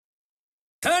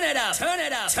Turn it up, turn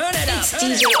it up, turn it up. It's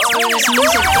DJ Oreo's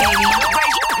music, baby.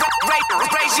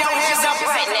 Raise your hands up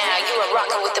right now. You are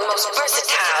rocking with the most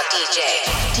versatile DJ.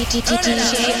 DJ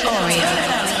Oreo.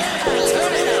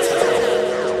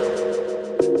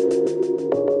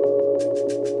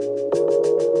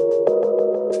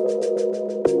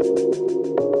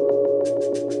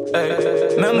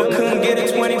 Remember, couldn't get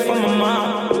a 20 from my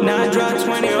mom. Now I drop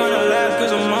 20 on the lap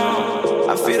cause I'm on.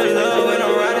 I feel the love when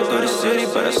I'm riding through the city,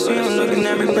 but I see him looking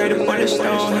at me, pray to put a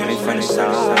stone, hit me from the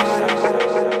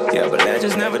side. Yeah, but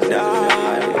legends never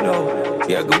die, you know.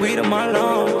 Yeah, good weed in my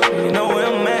lungs, you know where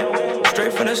I'm at.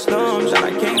 Straight from the slums, and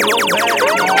I can't go back, I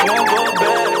won't go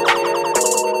back.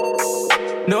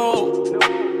 No,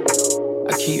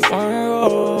 I keep on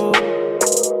roll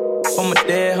for my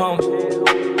dead homies.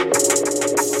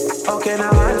 Okay,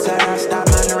 now one side I stop,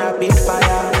 man, rapid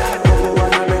fire. Who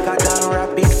wanna break it down,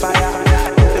 rapid fire.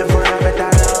 Then for a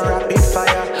better now, rapid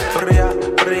fire. Bria,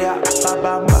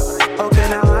 babamba. Okay,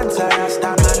 now one side I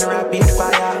stop, man, rapid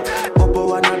fire. Who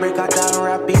wanna break it down,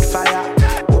 rapid fire.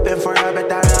 Open for a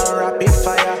better now, rapid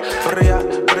fire. Bria,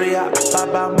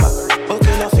 babamba.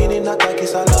 Okay, now feeling that like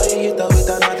it's a lie. Hit her with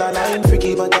another line.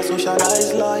 Freaky, but I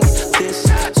socialize like this.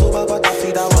 Sober, but I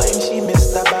feed her wine. She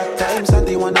missed the bad times, and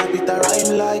they wanna beat the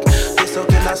rhyme like. So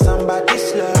can I somebody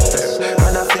slurs?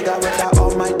 When I figure with that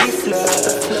all my D-flirt.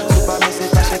 Super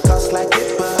message that she cost like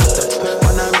it bird.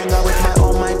 When I ring her with my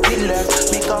almighty love.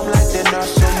 Me come like the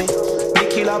nurse to me.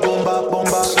 Me kill a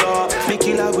bomba, slow. Me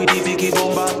kill a with the biggie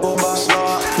bomba,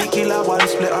 slow. Me kill a one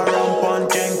split around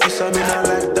one drink. Kiss her, me not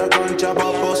like the gun job,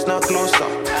 but post not closer.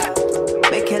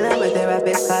 Me kill her with the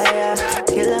rapid fire.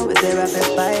 Kill her with the rapid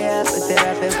fire. With the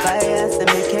rapid fire. Send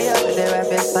me KO with the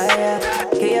rapid fire.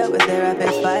 KO with the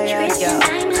rapid fire. Tracing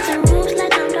diamonds and rules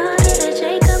like I'm daughter to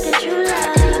Jacob, the true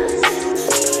love.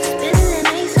 Spilling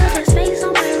ice off his face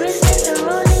on my wrist, it's the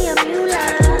rolling of Mueller.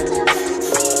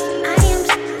 I am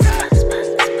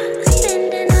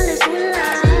spending all this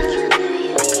moolah.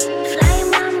 Fly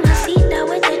mamacita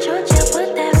with the chocha, put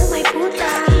that on my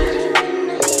puta.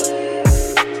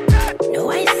 No,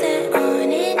 I said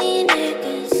on any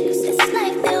niggas, cause it's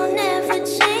like they'll never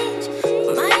change.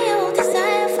 My old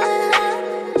desire for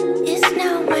love is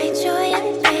now my joy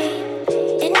and pain.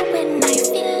 And when I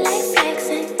feel like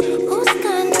flexing, who's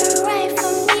gonna ride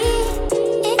for me?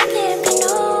 It can't be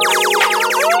no one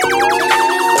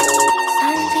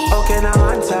else. Okay, now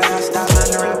one side I stop,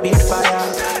 man, rapid fire.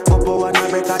 Popo wanna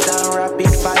break it down,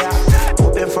 rapid fire.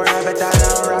 Open for a better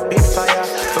now, rapid fire.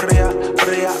 Bria,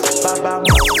 babam.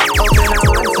 Okay, now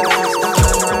one side I stop,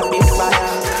 man, rapid fire.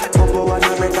 Popo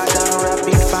wanna break it down,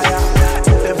 rapid fire.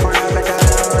 Open for a better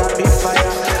now, rapid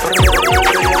fire. Bria,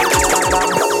 babam.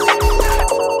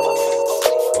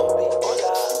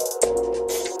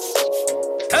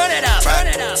 Turn it up, turn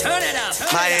it up, turn it up.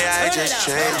 My AI just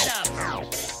changed.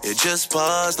 It just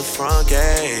buzzed the front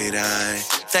gate. I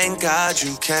thank God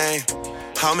you came.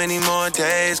 How many more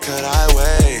days could I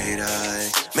wait? I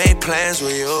made plans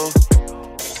with you,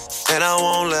 and I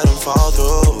won't let them fall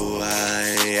through.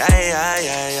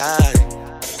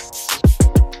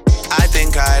 I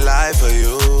think I lie for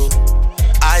you.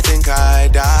 I think I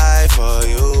die for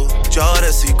you.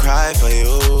 Jodeci cry for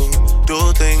you.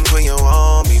 Do things when you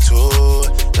want me to.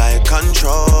 Like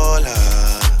controller.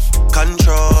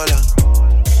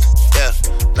 Yeah,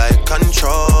 like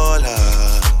controller.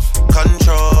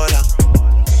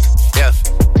 Yeah.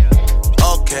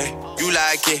 Okay, you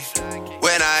like it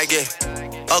when I get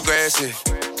aggressive.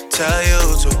 Tell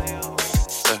you to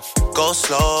go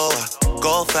slower,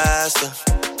 go faster.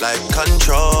 Like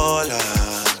controller.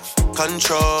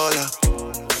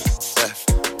 Yeah,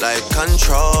 like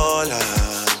controller.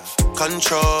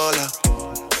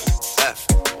 Yeah.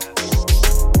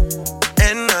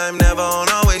 And I'm never on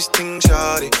a wasting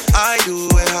shawty. I do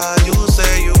it how you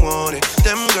say you want it.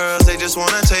 Them girls, they just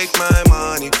wanna take my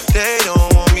money. They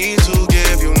don't want me to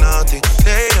give you nothing.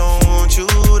 They don't want you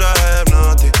to have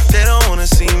nothing. They don't wanna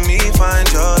see me find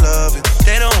your loving.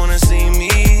 They don't wanna see me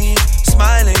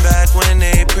smiling back when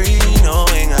they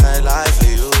knowing I lie for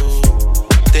you.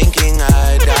 Thinking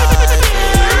I die for you.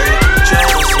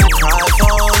 Jealousy cry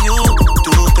for you.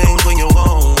 Do things when you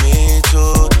want me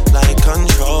to. Like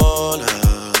controller.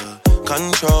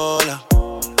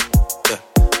 Yeah.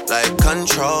 Like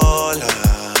controller.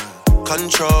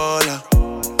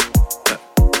 Yeah.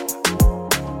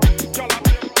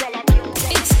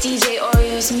 It's DJ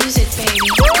Oreo's music, baby.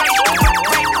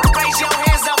 Raise your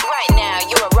hands up right now.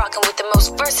 You are rocking with the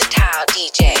most versatile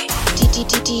DJ.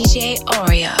 DJ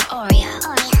Oreo.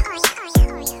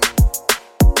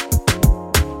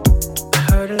 I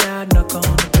heard a loud knock on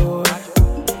the door.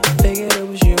 Figured it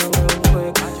was you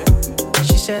real quick.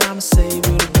 She said and I'ma save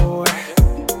you the war.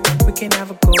 We can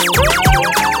have a go.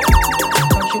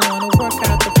 Don't you wanna work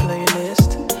out the playlist?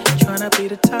 Tryna be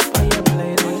the top of your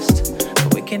playlist,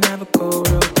 but we can have a go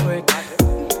real quick.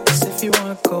 Cause if you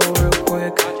wanna go real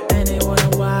quick, and they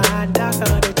wanna why I dock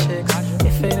all the chicks.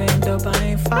 If it ain't dope, I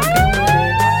ain't fucking with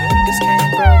it. Niggas can't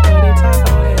broke, but they talk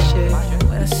all that shit.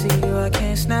 When I see you, I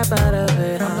can't snap out of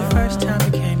it. From the first time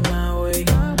you came my way,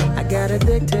 I got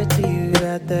addicted to you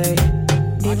that day.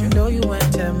 Even though you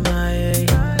went MIA,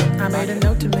 I made a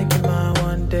note to make you mine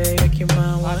one day. Make you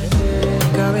mine one day.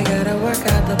 Girl, we gotta work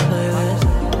out the playlist.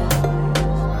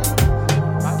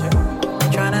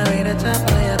 Tryna be the top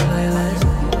of your playlist.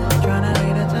 Tryna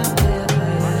be the top of your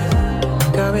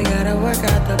playlist. Girl, we gotta work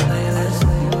out the playlist.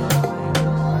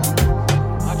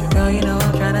 Girl, you know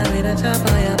I'm tryna be the top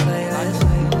of your playlist.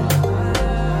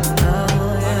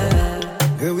 Oh,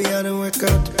 yeah. Girl, we gotta work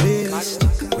out the playlist.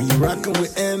 When you rockin'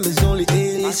 with M, it's only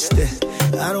A-list.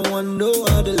 I don't want no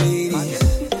other ladies.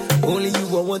 Only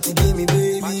you I want to give me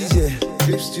babies, yeah.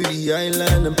 Trips to the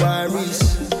island and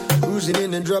Paris. Cruising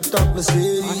in a drop-top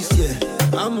Mercedes,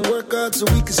 yeah. I'ma work out so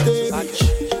we can stay rich.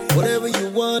 Whatever you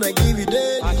want, I give you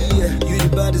daily, yeah. You the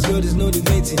baddest girl, there's no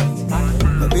debating.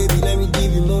 But baby, let me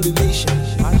give you motivation.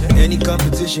 Any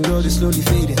competition, girl, is slowly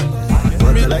fading.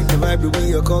 But I like the vibe the way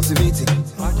you're cultivating.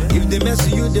 If they mess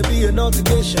with you, there'll be an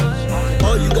altercation.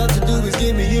 All you got to do is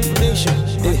give me information,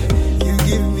 yeah. You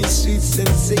give me sweet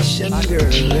sensation, girl.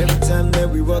 Every time that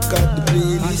we walk out the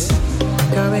playlist.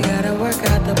 Girl, we gotta work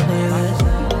out the playlist.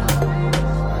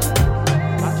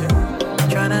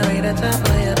 Tryna be the top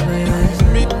of your playlist.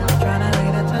 Tryna be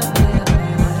the top of your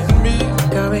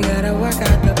playlist. Girl, we gotta work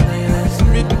out the playlist.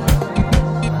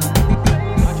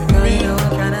 Girl, you know I'm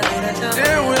tryna be the top.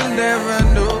 They will never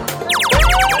know.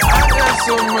 I got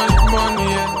so much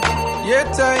money,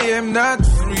 yet I am not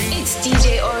free. It's DJ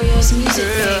Oreo's music,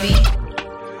 baby.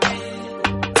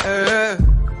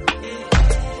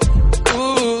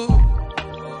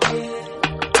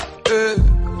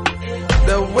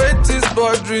 The weight is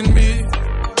bothering me.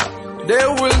 They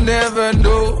will never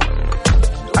know.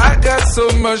 I got so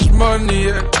much money,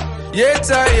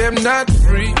 yet I am not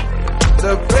free.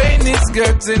 The pain is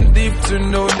getting deep to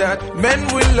know that men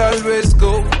will always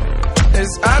go.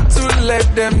 It's hard to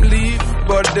let them leave,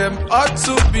 but them ought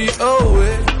to be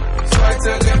away. So I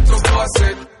tell them to boss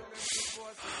it.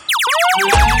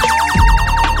 Release.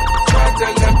 So I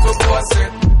tell them to boss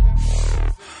it.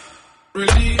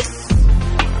 Release.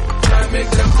 Try make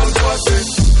them to boss it.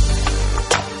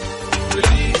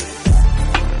 Release.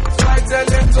 So I tell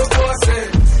them to boss it.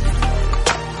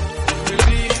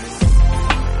 Release.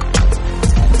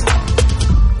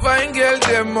 Fine girl,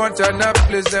 them hot and a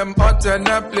place, them hot and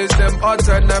a place, them hot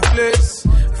and a place.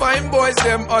 Fine boys,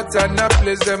 them hot and a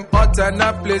place, them hot and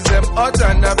a place, them hot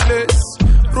and a place.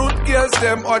 Rude girls,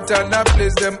 them hot and a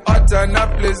place, them hot and a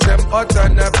place, them hot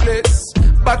and a place.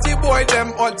 Party boy,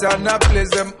 them hot and a place,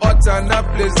 them hot and a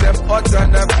place, them hot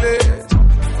and a place.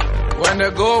 When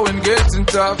they going getting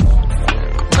tough,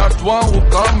 not one will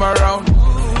come around.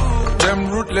 Them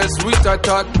ruthless with a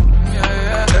thought,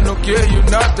 they don't care you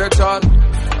not at all.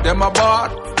 Them a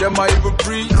bad, them a evil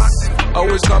priests.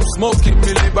 Always come smoking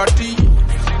me liberty.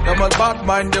 Them a bad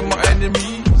mind, them my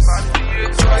enemies.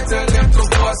 So I tell them to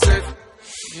boss it.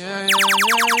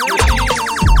 Release.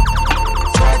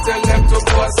 So I tell them to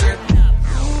boss it.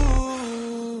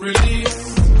 Release.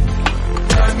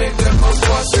 Try make them go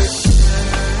boss it.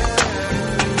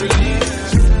 Release.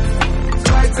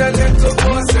 So I tell them to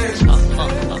boss it.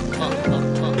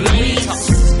 Release.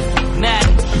 Mad.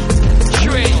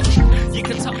 Drink. You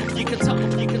can talk.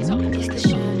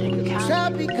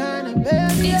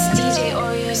 It's DJ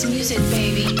Oreo's music,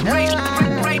 baby.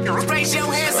 Raise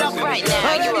your hands up right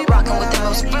now. You are rocking with the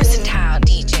most versatile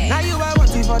DJ. Now you are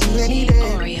watching for me any day.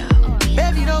 Oreo.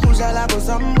 Baby, no push, I'll go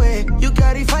somewhere. You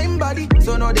carry fine body,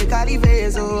 so no they carry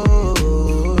face.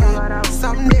 Oh,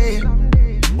 someday,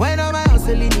 when all my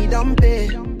hustling need don't pay.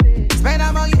 Spend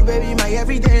on you, baby, my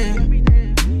everything.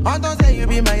 I don't say you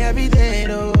be my everything,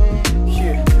 oh.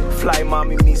 Yeah. Fly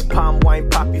mommy meets palm wine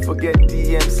poppy. Forget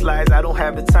DM slides, I don't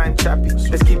have the time chappy.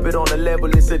 Let's keep it on a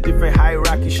level, it's a different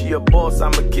hierarchy. She a boss,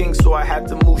 I'm a king, so I had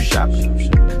to move shopping.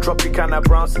 Tropicana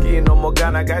brown skin, no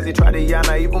Morgana. Guys, they try to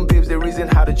yana, even babes, they reason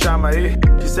how to charm her, eh?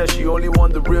 She said she only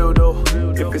want the real though.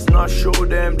 If it's not show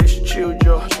them, they should chill,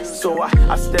 Joe. So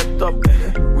I stepped up,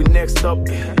 we next up.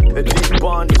 A deep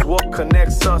bond is what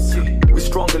connects us. We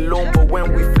strong alone, but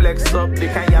when we flex up, they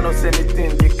can't yell us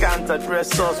anything, they can't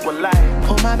address us, but like,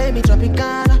 oh my baby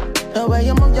Tropicana, the way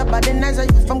you move your body nice, are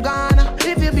you from Ghana?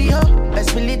 If you be ho,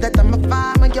 best believe that I'm a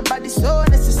farmer. Your body so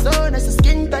nice,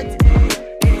 skin tight.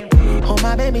 Oh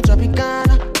my baby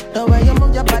Tropicana, The way you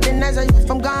move your body nice, are you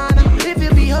from Ghana? If you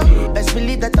be home, best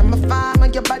believe that I'm a farmer.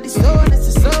 Your body so nice,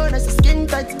 skin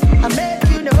tight. I make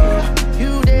you know,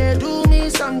 you there do me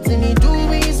something, you do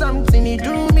me something, you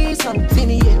do me something,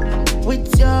 yeah.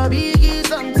 With your biggie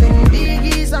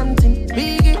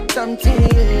something,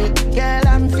 yeah. Girl,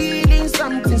 I'm feeling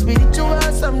something, spiritual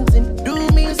something, do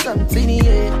me something,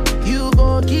 yeah. You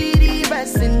go giddy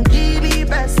bessin'.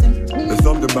 There's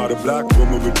something about a black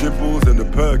woman with dimples and a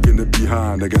perk in the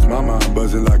behind. I guess my mind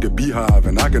buzzing like a beehive,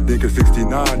 and I can think of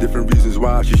 69 different reasons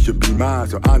why she should be mine.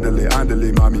 So andale,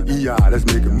 mami, EI, let's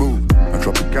make a move. I'm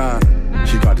Tropicana,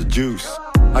 she got the juice.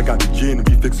 I got the gin,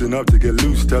 we fixing up to get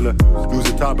loose. Tell her, lose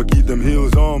the top, but keep them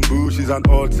heels on, boo. She's on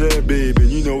Altair, baby,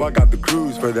 you know I got the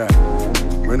cruise for that.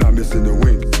 We're not missing the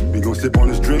wink. We gon' sip on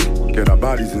this drink, get our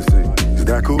bodies in sync. Is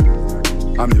that cool?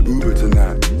 I'm your Uber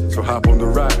tonight, so hop on the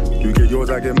ride. You get yours,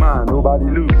 I get mine, nobody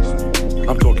lose.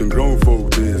 I'm talking grown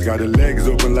folk biz, got her legs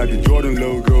open like the Jordan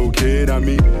logo, kid. I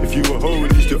mean, if you a hoe,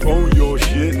 at least you own your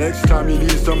shit. Next time you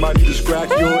need somebody to scratch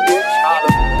your itch,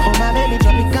 oh my baby,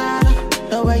 Tropicana.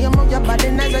 The way you move your body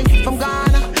nice, are you from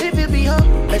Ghana? If you be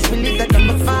home, best believe that I'm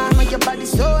a farmer. Your body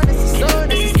so nice,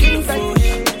 skin tight.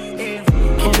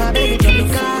 Oh my baby,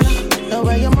 Tropicana. The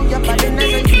way you move your body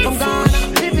nice, are you from Ghana?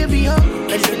 If you be home,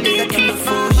 best believe that I'm a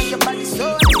farmer. Your body so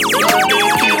nice,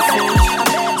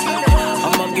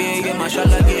 I'ma get you my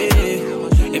shalage.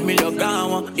 Emi lo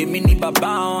gawan, emi ni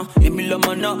baba, emi lo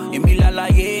mono, emi la la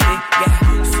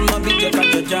yeah. Suma bi je ka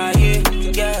joja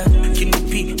yeah.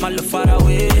 P, my love far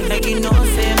away. Like you know,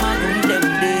 say my room them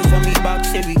days. For me back,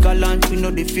 say we gallant, we know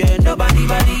they fear nobody.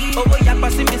 Oh, boy, ya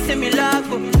pass me, say me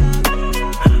lago.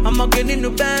 I'm a get in the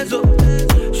benzo.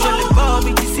 Show the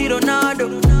Bobby, you see Ronaldo.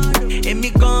 And me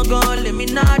gone, let me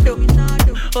nado.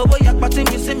 Oh, boy, ya pass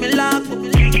me, say me lago.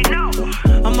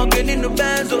 I'm a get in the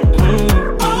benzo.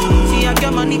 See, I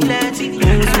got money plenty,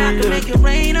 and I can make it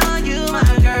rain on you, my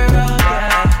girl.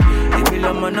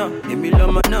 Give me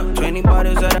love, 20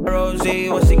 bottles of that rosé,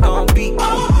 what's it gon' be?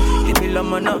 Give me love,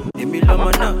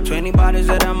 20 bottles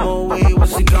of that Moët,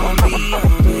 what's it gon' be?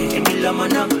 Give me love,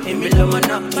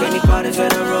 20 bottles of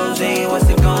that rosé, what's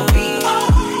it gon' be?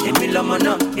 Give me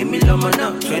love,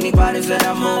 20 bottles of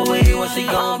that Moët, what's it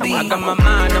gon' be? I got my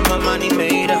mind and my money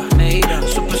made up.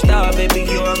 Superstar, baby,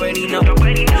 you already know.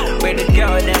 Where the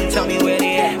girl, them tell me where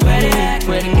they at.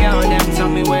 Where the girl, them tell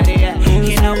me where they at.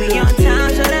 You know we on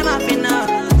time, so them up enough.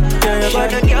 Show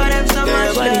the girl them so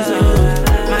much love.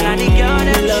 Man, I the girl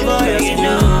them love you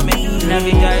know me. Love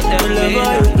you guys, them love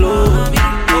you glow.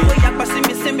 Oh, boy, ya pass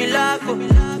me, say me lago.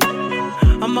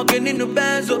 I'm a get in the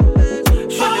benzo.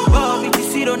 Show the Bobby, you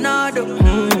see Ronaldo.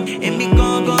 And me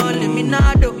gon' let me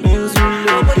nado.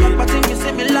 Oh, boy, ya pass me,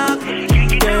 say me lago.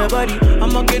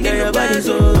 I'm a get in the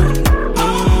benzo.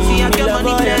 See, I got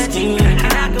money plenty, and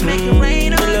I can make it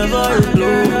rain on you, my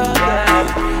girl.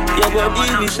 Your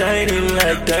body be shining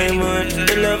like diamond.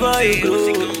 I love how you glow,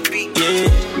 yeah.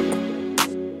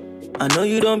 I know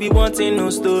you don't be wanting no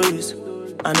stories.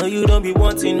 I know you don't be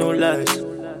wanting no lies.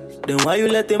 Then why you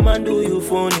let the man do you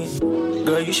phony?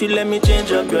 Girl, you should let me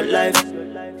change up your life.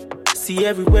 See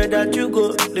everywhere that you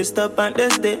go, they stop and they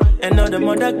stay. And all them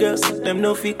other girls, them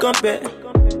no fit compare.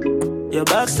 Your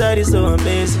backside is so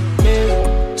amazing,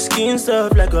 yeah. Skin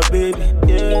soft like a baby,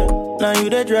 yeah. Now you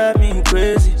they drive me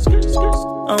crazy.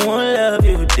 I wanna love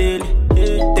you daily,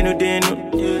 yeah. Denu,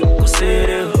 yeah. Go say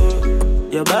that.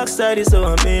 Your backside is so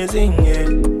amazing, yeah.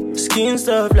 Skin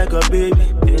soft like a baby,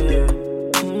 yeah.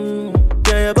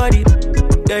 Girl,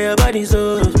 your body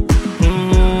so.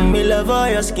 Me love all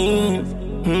your skin,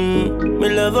 me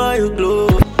love all you glow,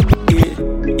 yeah.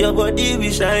 Your body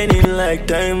be shining like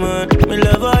diamond. Me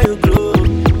love how you glow,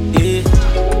 yeah.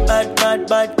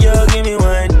 Bad, girl, give me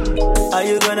wine. Are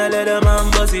you gonna let a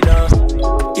man bust it down?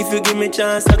 If you give me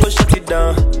chance, I go shut it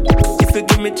down. If you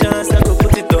give me chance, I go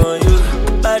put it on you.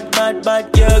 Bad,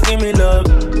 girl, give me love.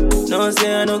 No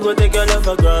say I no go take your love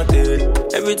for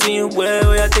granted. Everything you wear,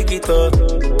 I take it off. Me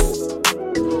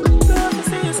want to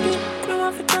see your skin, me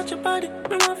want to touch your body, me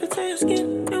want to see your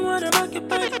skin, me want to rock your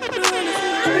body, me want to see your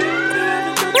skin, me want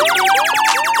to touch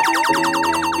your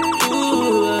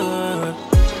body.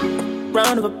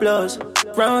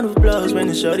 Round of applause when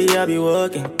the shorty I be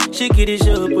walking. She get it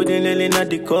show, putting Lily in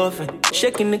the coffin.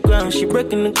 Shaking the ground, she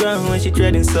breaking the ground when she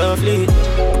treading softly.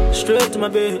 Straight to my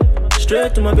bed,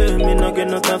 me no get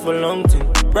no time for long thing.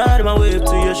 Ride my wave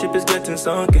to your ship is getting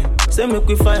sunken. Say make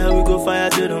we fire, we go fire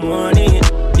till the morning.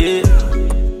 Yeah,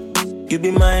 you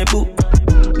be my boo.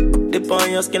 Dip on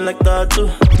your skin like tattoo.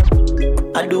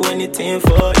 I do anything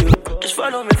for you. Just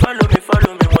follow me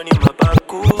when in my back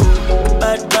cool.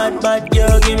 Bad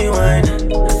girl, give me wine.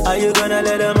 Are you gonna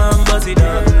let a man bust it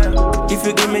down? If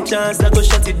you give me chance, I go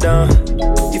shut it down.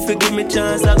 If you give me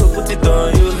chance, I go put it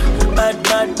on you. Bad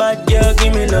girl,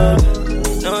 give me love.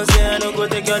 No say I don't go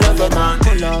take your love for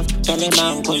granted. Tell him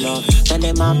man pull up, tell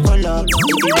him man pull up. If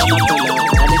you wanna pull up,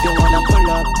 and if you wanna pull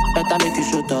up, better make you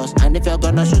shoot us. And if you're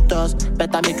gonna shoot us,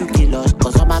 better make you kill us.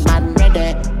 Cause all my man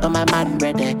ready,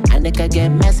 and they could get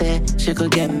messy, she could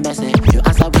get messy. You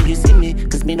ask her when you see me,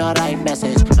 cause me not write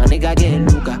message. My nigga get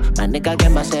Luca, my nigga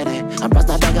get machete. And pass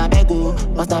na bega.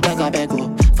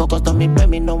 Focus on me, pray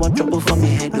me, no one trouble for me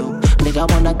head up. Nigga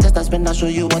wanna test us when I show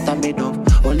you what I made of.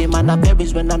 Only man I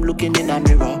perish when I'm looking in a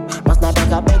mirror. Must not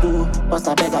beg a begu.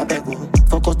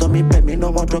 Focus on me, pray me,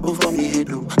 no one trouble for me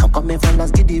head up. I'm coming from the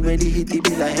skiddy, ready hit it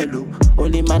be like hello.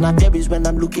 Only man I perish when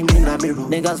I'm looking in a mirror.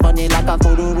 Niggas funny like a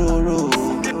kororo.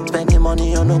 Spending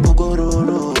money on no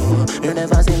gogoro. You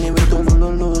never see me with a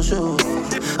lolo show.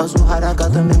 I'm so hard I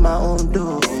got to make my own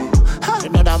dough. You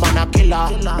know that man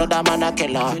a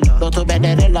killer, Don't to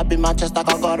Benderella, be Manchester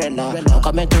gorilla. I'm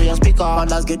coming to your speaker, and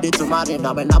let's get it to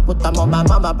Marina. When I put them on my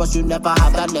mama, but you never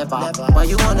have that lever. Why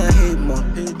you wanna hate,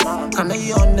 man? Can a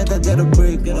young nigga get a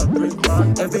break?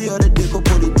 Every other day go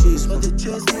put the cheese,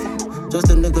 just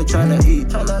a nigga tryna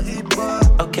eat.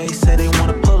 Okay, say they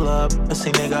wanna pull up, but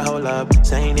say nigga hold up.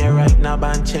 Saying it right now,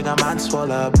 but chick, I might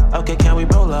swell up. Okay, can we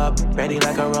roll up? Ready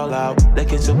like a roll out.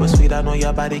 Looking super sweet, I know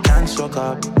your body can stroke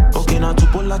up. Okay, now to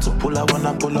pull out, when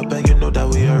I pull up, and you know that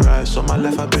we arrive. So my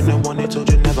life, I've been the one that told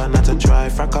you never not to try.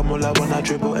 Frakamula when I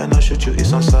dribble and I shoot you,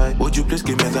 it's on sight. Would you please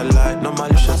give me the light? No my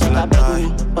shots till I die.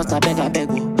 Bust a beg.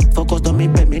 Focus on me,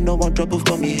 pay me, no one trouble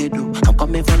for me head up. I'm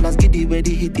coming from the skiddy,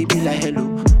 ready hit it be like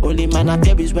hello. Only man I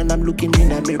perish when I'm looking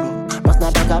in a mirror. Bust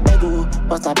a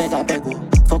beg.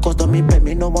 Focus on me, pay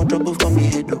me, no one trouble for me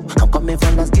head up. I'm coming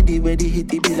from the skiddy, ready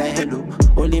hit it be like hello.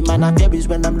 Only man I perish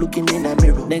when I'm looking in a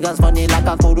mirror. Niggas funny like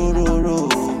a kororo.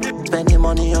 Spending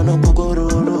money on no gogoro.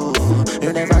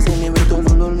 You never see me with a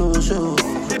lolo show.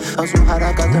 I'm so hard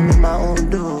I got to make my own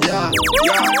dough. Yeah.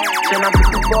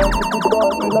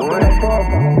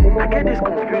 I get this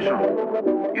confusion.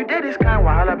 You did this kind of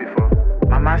wahala before.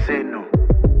 Mama said no.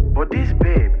 But this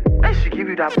babe, when she give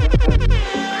you that boom boom,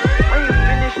 when you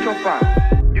finish chopper,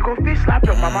 you go feel slap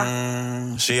your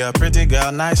mama. She a pretty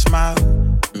girl, nice smile.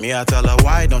 Me, I tell her,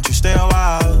 why don't you stay a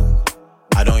while?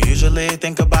 I don't usually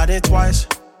think about it twice,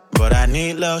 but I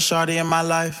need little shorty in my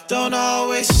life. Don't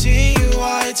always see you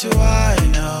eye to eye,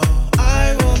 no.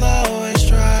 I will always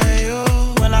try you.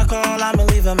 When I call, I'ma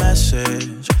leave a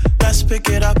message. Let's pick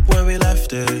it up where we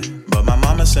left it. But my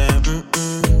mama saying,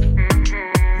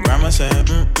 Grandma saying,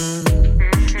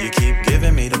 You keep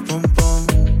giving me the boom boom.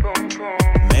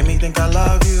 Made me think I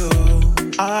love you.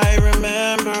 I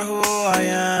remember who I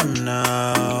am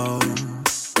now.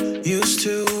 Used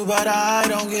to, but I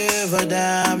don't give a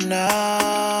damn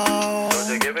now.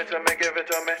 So give it to me.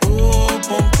 Ooh,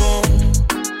 boom boom.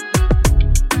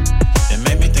 It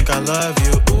made me think I love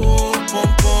you. Ooh, boom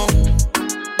boom.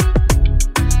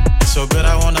 It's so good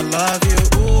I wanna love you.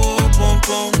 Ooh, boom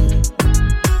boom.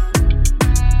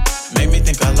 Make me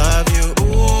think I love you.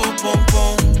 Ooh, boom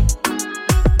boom.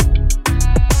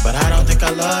 But I don't think I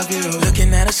love you.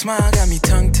 Looking at her smile got me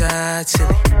tongue-tied,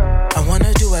 silly. I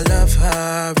wanna do, I love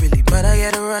her, really, but I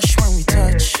get a rush when we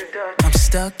touch. I'm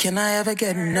stuck, can I ever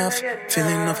get enough?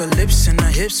 Feeling of her lips and her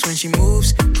hips when she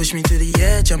moves. Push me to the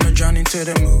edge, I'ma drown into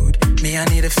the mood. Me, I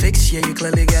need a fix, yeah, you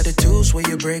clearly got the tools. Where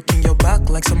you're breaking your back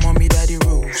like some mommy daddy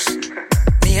rules.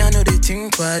 Me, I know the thing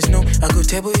twice, no. I could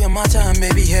table you my time,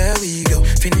 baby, here we go.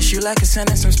 Finish you like a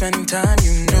sentence, I'm spending time,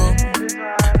 you know.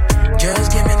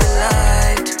 Just give me the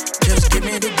light. Just give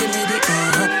me the,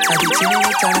 I did tell you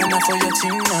the time for your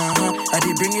team, I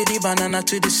did bring you the banana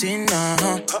to the scene,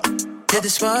 Hit the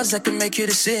spots that can make you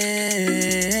the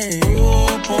same.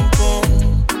 Ooh, boom, boom.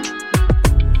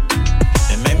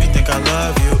 It made me think I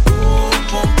love you. Ooh,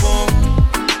 boom, boom.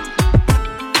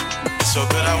 It's so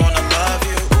good I wanna love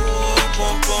you. Ooh,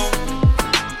 boom, boom.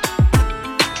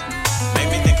 Make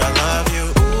me think I love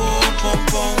you. Ooh, boom,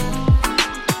 boom.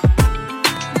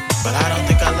 But I don't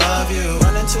think I love you.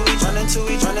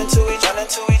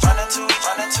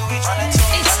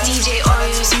 It's DJ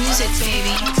Oreo's music,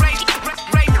 baby.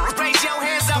 Raise your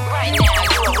hands up right now.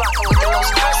 You are rocking with the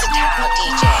most versatile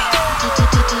DJ.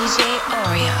 DJ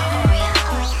Oreo.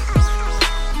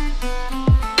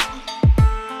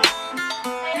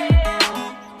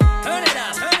 Turn it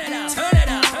up, turn it up, turn it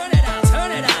up, turn it up,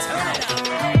 turn it up, turn it up.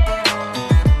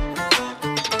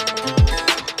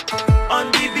 On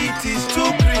the beat is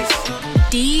too Chris.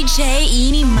 DJ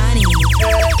Eenie Money.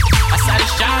 I saw the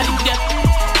shawty there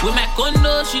with my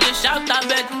condo, she dey shout her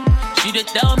bed. She dey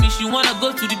tell me she wanna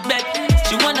go to the bed.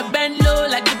 She wanna bend low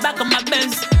like the back of my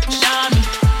Benz. Show me,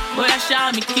 boy,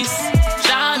 show me kiss.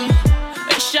 Show me,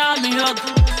 show me hug.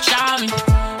 Show me,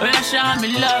 boy, show me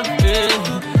love.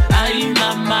 Aye,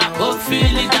 mama, oh, feel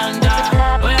it ganga.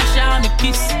 Boy, show me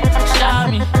kiss. Show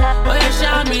me, boy,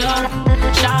 show me hug.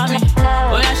 Show me,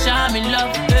 boy, show me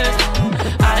love.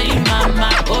 Aye, mama,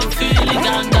 oh, feel it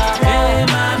ganga. Hey,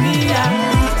 mami,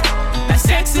 a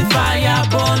sexy fire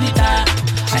bonita.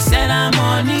 I said I'm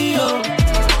on you.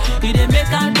 You dey make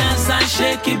her dance and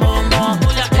shake it, bum bum.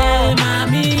 Hey,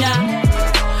 mami,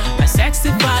 a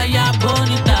sexy fire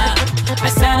bonita. I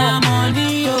said I'm on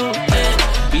you.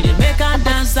 You dey make her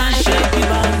dance and shake it,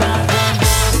 bum bum.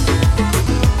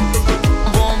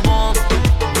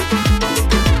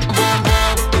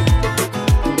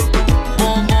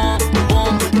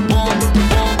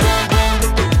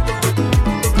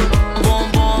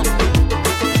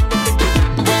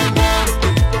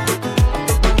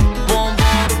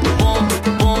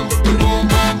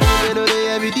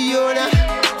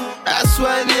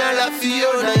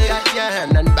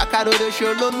 I do the show,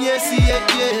 no me see it,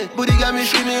 yeah. Booty got me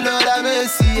screaming, Lord, I may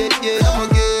see it, yeah. I'm a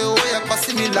girl, oh, yeah, pass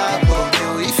me like,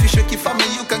 oh, if you shake it for me,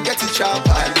 you can get it sharp.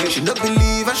 She don't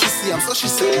believe and she see, I'm so she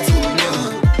said to me.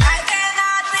 I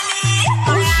cannot believe.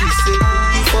 Oh, she said,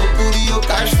 you for booty, you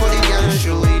cash for the girl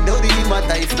show. It don't really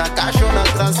matter if not cash or not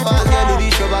transfer. Girl,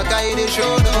 the show back, I the show,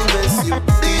 don't mess you.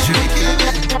 DJ,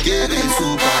 give it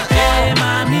super. Hey,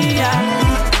 mami,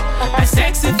 a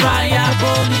sexy fire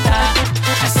bonita.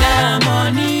 I said I'm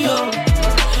on you.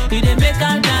 You dey make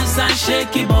her dance and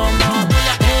shake it, bum bum.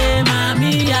 Hey,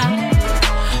 mami,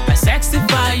 a sexy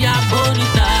fire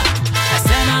bonita. I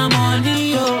said I'm on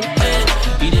you.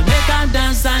 You dey make her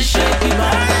dance and shake it,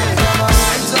 bum bum. Come on,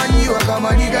 hands on you, come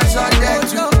on, niggas on that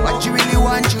too. What you really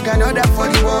want, you can order for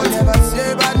the world. Never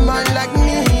say bad man like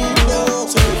me. No.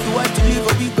 So if you want to live,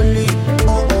 or people live.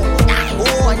 Oh, oh,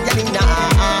 oh, I'm getting that.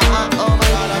 Oh my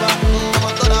God,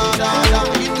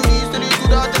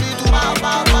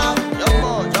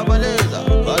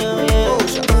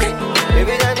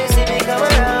 Baby, now you see me come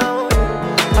around.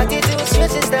 Attitude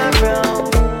switches down brown.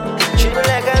 Treat me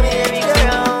like I'm here, me go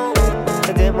round.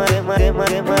 Get my, turn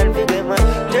me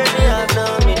up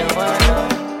now, me no want no.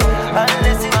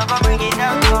 Unless you ever bring it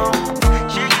down,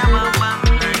 shake your bum bum,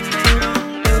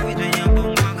 love it when you boom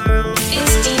back around.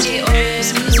 It's DJ Oreo's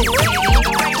music, baby.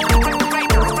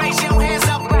 Raise your hands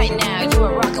up right now. You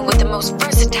are rocking with the most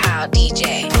versatile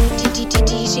DJ.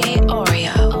 DJ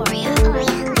Oreo.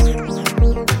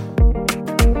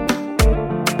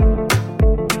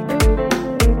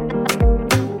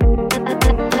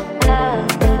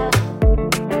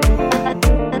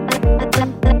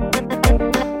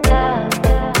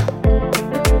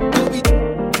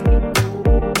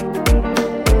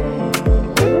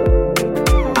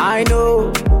 I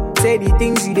know, say the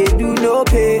things you they do no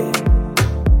pay.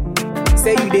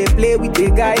 Say you they play with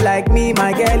a guy like me,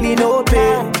 my girl, you no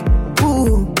pay.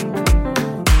 Ooh,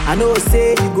 I know,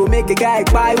 say you go make a guy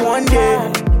buy one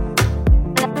day.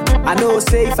 I know,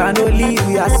 say if I no leave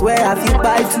you, I swear I feel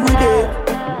buy today.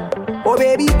 Oh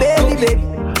baby, baby, baby,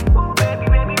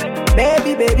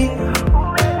 baby, baby.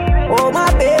 Oh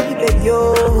my baby, baby,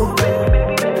 oh,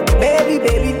 baby,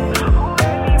 baby.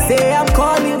 Say I'm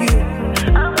calling you.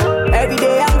 Every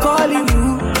day I'm calling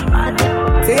you.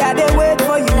 Say I dey wait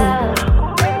for you.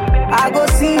 I go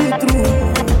see you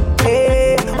through.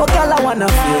 Hey, oh girl, I wanna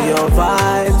feel your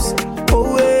vibes.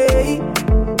 Oh hey,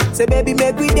 say baby,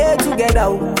 make we day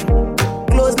together.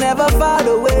 Close never far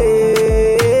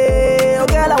away. Oh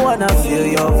girl, I wanna feel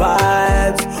your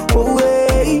vibes. Oh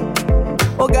hey,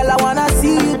 oh girl, I wanna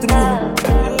see you through.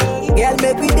 Girl,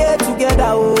 make we day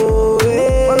together. Oh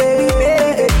hey, oh baby,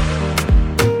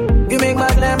 baby. You make my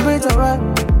temperature right.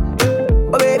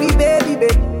 Oh baby, baby,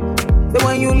 baby. So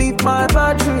when you leave my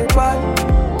battery right.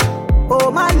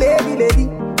 Oh my lady, lady.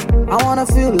 I wanna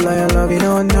feel like I love you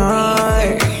all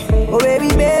night. Oh baby,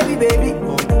 baby, baby.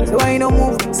 So when you don't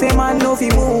move, say man no fi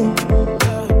move.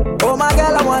 Oh my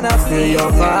girl, I wanna feel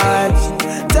your vibes.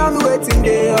 Tell me what's in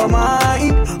your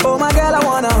mind. Oh my girl, I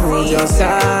wanna hold your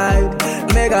side.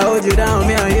 Make I hold you down,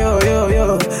 me and yo.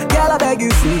 Girl, I beg you,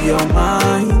 free your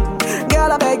mind.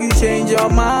 Girl, I beg you, change your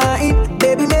mind.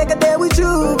 Baby, make a day with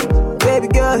you. Baby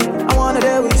girl, I wanna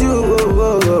day with you.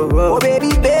 Oh baby,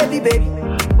 baby, baby.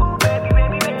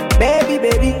 Baby,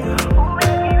 baby.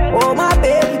 Oh my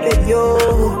baby, baby,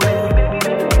 yo.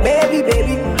 Baby,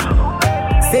 baby.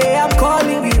 Say I'm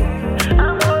calling you.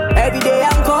 Every day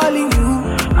I'm calling you.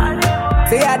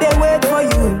 Say I dey wait for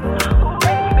you.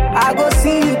 I go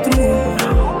see you through.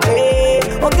 Hey,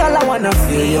 oh girl, I wanna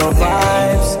feel your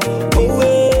vibes. Oh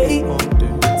hey.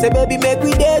 Say baby, make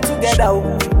we day together.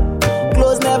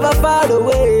 was never far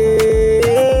away.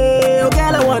 Oh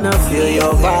girl, I wanna feel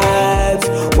your vibes.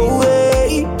 Oh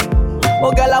hey.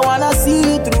 Oh girl, I wanna see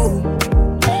you through.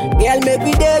 Girl, make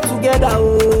we day together.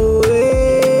 Oh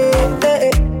hey,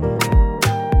 hey.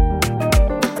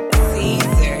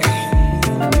 Caesar.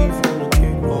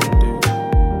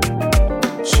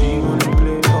 She wanna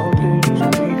play all day.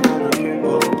 She wanna play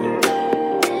all day.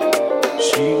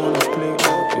 So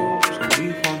we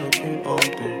wanna play all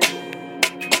day.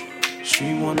 She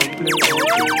wanna play all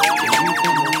day.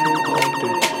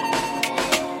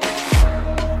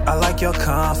 I like your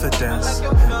confidence.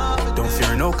 Don't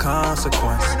fear no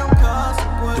consequence.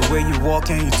 The way you walk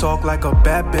and you talk like a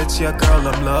bad bitch, yeah, girl,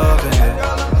 I'm loving it.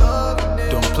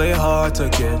 Don't play hard to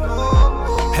get.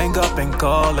 Hang up and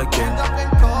call again.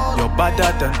 You're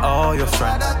better than all your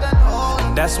friends,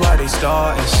 and that's why they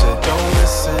starting shit. Don't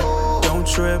listen, don't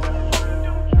trip.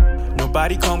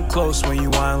 Nobody come close when you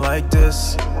whine like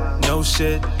this. No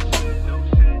shit.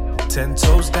 10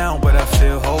 toes down, but I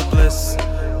feel hopeless.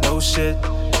 No shit.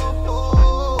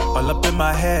 All up in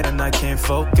my head and I can't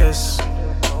focus.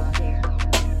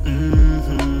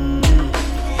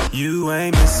 You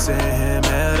ain't missing him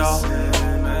at all.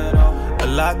 A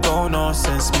lot going on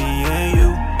since me and you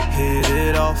hit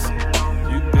it off.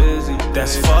 You busy?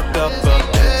 That's fucked up, but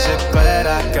bitch, glad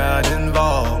I got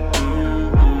involved.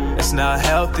 It's not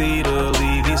healthy to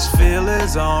leave these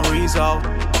feelings unresolved.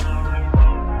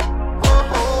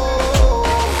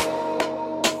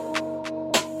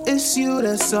 It's you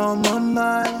that's on my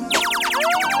mind.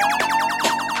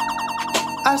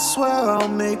 I swear I'll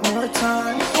make more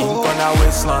time. Ink on our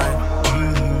waistline.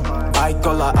 I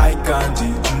call her eye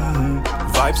candy.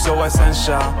 Vibe so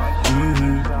essential.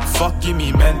 Fucking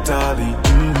me mentally.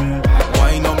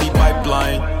 Wine on me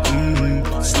pipeline.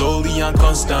 Slowly and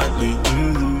constantly.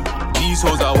 These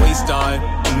hoes are waste time.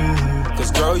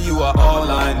 Cause girl, you are all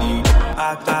I need.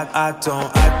 I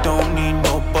don't need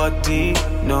nobody,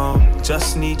 no.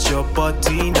 Just need your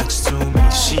body next to me.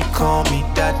 She call me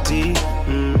daddy.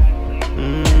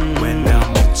 When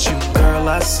I'm with you, girl,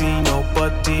 I see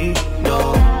nobody,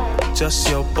 no. Just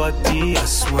your body. I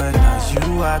swear now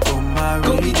you I go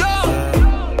marry.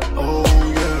 Yeah. Oh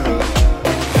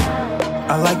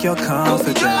yeah. I like your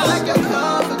confidence.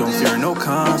 Don't fear no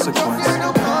consequence.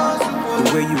 The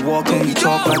way you walk and you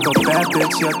talk like a bad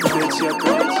bitch, yeah, bitch, yeah,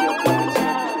 bitch.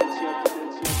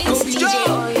 It's DJ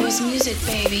Oreo's music,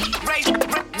 baby.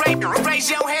 Raise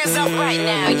your hands up right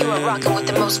now. You are rocking with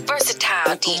the most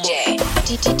versatile DJ.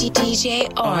 DJ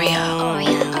Oreo.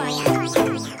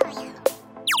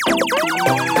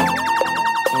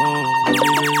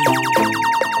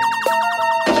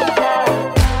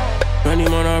 Many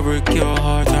man I break your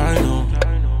heart, I know.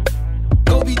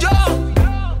 Go be Joe.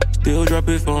 Still drop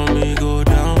it for me, go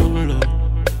down low.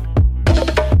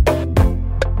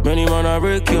 Many man I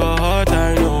break your heart,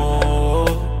 I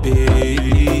know,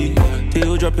 baby.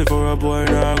 Still drop it for a boy,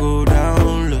 now go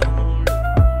down low.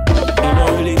 It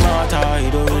don't really matter,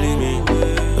 it don't really mean.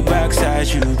 The backside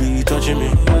you be touching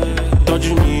me,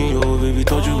 oh baby,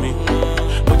 touching me.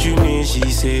 What you mean? She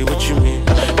say, what you mean?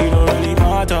 It don't really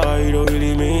matter, it don't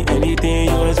really mean anything.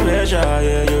 You're special,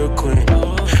 yeah, you're queen.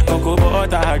 Cocoa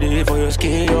butter day for your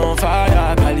skin on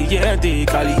fire. Caliente,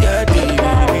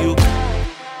 baby.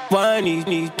 Why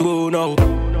need to know?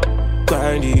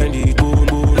 Grindy, boom,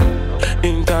 boom.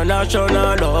 International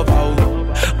love out.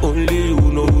 Only you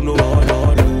know, no.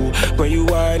 When you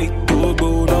want it to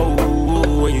go, no.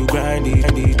 When you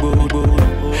grindy, boom, boom.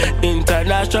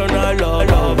 International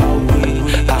love out.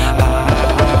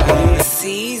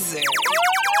 Caesar.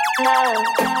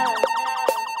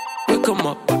 Come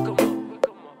up.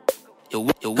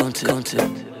 You want to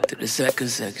the second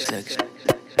section.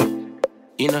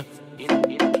 You know.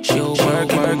 She'll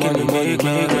work and make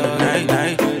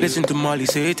night. Listen to Molly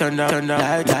say turn down,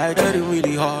 light. Hit it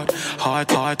really hard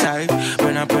tight.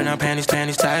 When I panties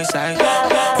tight.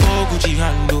 For Gucci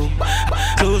handle,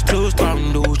 close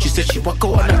round. She said she walk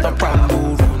on another round.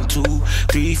 1, 2,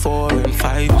 3, 4, and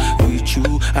 5. With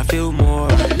you, I feel more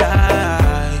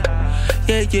alive.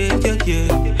 Yeah.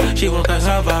 She want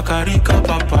cassava, carica,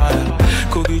 papaya.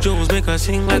 Cookie Jones make her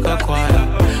sing like a choir.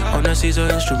 On a scissor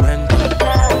instrumental.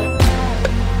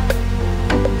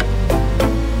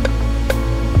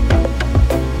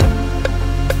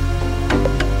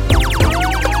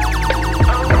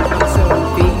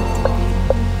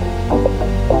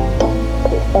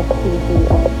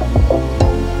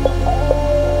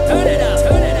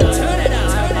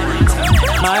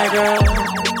 My girl,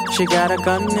 she got a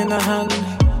gun in her hand,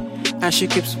 and she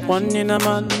keeps one in her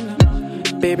man.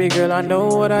 Baby girl, I know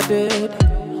what I did.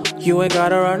 You ain't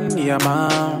gotta run the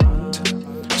amount,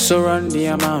 so run the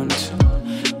amount.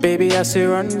 Baby, I say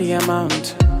run the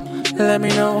amount. Let me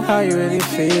know how you really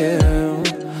feel.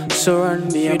 So run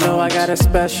the amount. You know I got a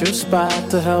special spot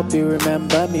to help you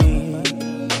remember me.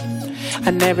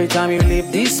 And every time you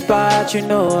leave this spot, you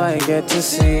know I get to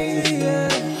see.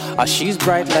 Oh, she's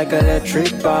bright like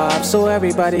electric bulb, so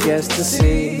everybody gets to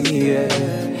see. Yeah.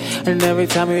 And every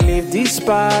time you leave this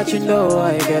spot, you know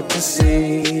I get to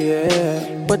see.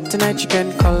 Yeah. But tonight you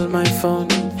can call my phone.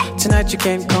 Tonight you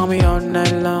can call me all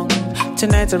night long.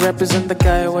 Tonight I represent the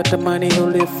guy with the money who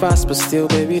live fast, but still,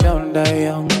 baby, don't die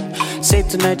young. Say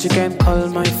tonight you can call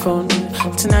my phone.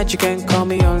 Tonight you can call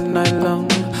me all night long.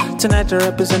 Tonight I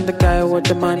represent the guy with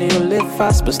the money who live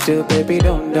fast, but still, baby,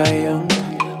 don't die young.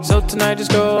 So tonight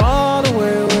just go all the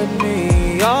way with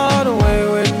me, all the way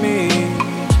with me.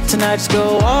 Tonight just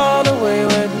go all the way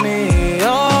with me,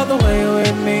 all the way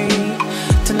with me.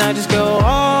 Tonight just go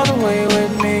all the way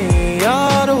with me,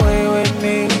 all the way with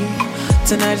me.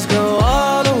 Tonight just go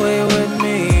all the way with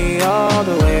me, all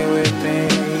the way with me.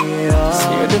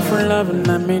 See a different love and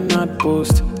I may not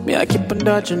boast. Me, I keep on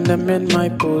dodging them in my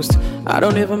post. I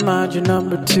don't even mind your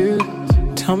number 2.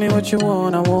 Tell me what you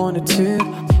want, I want it too.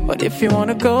 But if you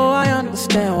wanna go, I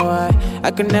understand why.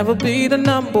 I could never be the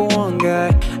number 1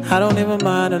 guy. I don't even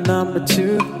mind a number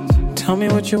 2. Tell me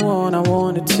what you want, I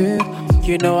want it too.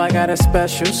 You know I got a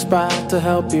special spot to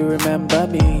help you remember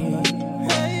me.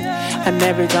 And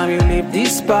every time you leave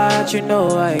this spot, you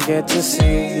know I get to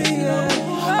see.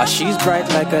 Oh, she's bright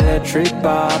like electric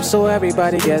bulb, so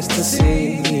everybody gets to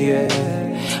see. Yeah.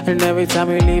 And every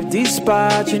time you leave this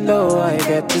spot, you know I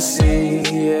get to see.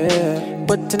 Yeah.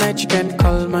 But tonight you can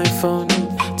call my phone.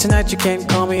 Tonight you can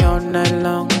call me all night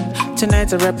long.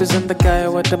 Tonight I represent the guy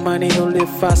with the money who live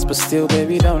fast, but still,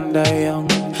 baby, don't die young.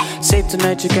 Say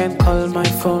tonight you can call my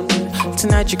phone.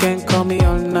 Tonight you can call me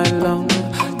all night long.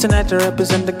 Tonight I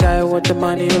represent the guy with the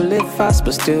money who live fast,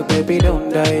 but still, baby, don't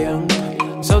die young.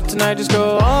 So tonight just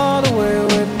go all the way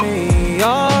with me,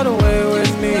 all the way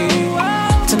with me.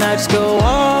 Tonight just go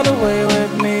all the way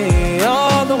with me,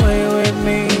 all the way with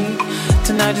me.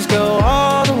 Tonight just go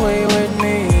all the way with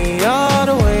me, all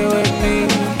the way with me.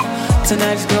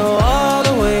 Tonight just go all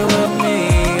the way with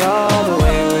me, all the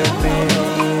way with me.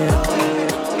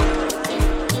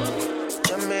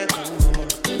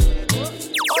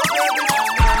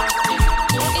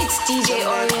 It's DJ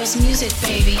Oreo's music,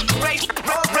 baby.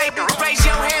 Raise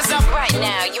your hands up right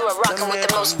now. You are rocking with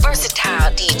the most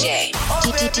versatile DJ.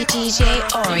 DJ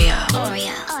Oreo.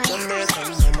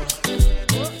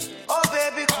 Oh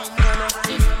baby, come on,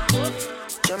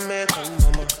 Jamaican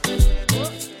mama.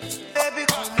 Baby,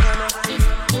 come on,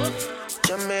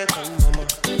 Jamaican mama.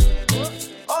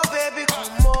 Oh baby,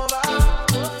 come over.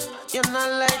 You're not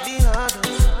like the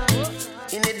others.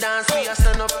 In the dance we are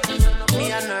stand up. Me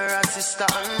and her sister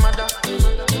and mother.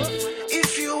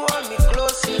 If you want me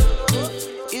close,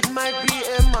 it might be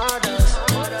a murder's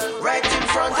right in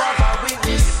front of our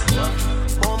witness.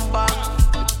 Bomba,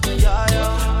 yeah,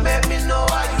 yeah. Make me know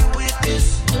how you with this.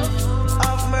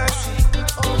 Have mercy,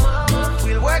 oh mama.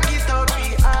 We'll work it out,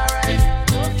 be alright.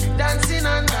 Dancing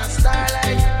under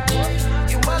starlight.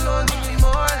 You alone give me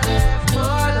more life,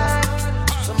 more life.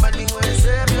 Somebody will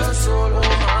save your soul, oh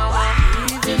mama.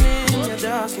 Even in your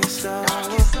darkest hour,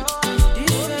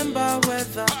 December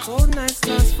weather, cold nights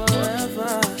last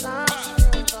forever.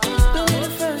 Don't be the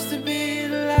first to be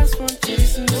the last one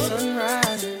chasing the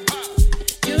sunrise.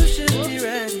 You should be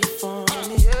ready for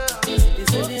me.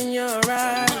 Is it in your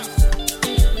eyes?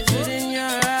 Is it in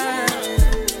your eyes?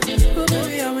 Oh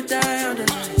baby, I would die on the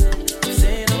night. I'm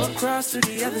saying I'll cross to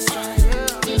the other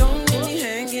side. Don't leave me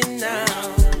hanging now.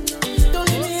 Don't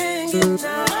leave me hanging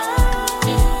now.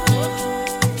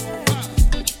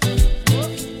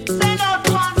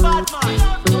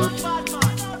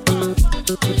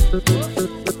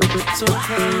 So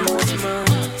close, man.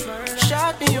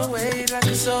 Shot me away like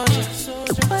a soldier,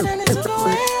 but then it took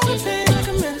away everything like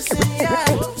a medicine. Yeah,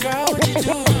 girl, what you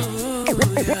do?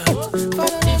 Yeah,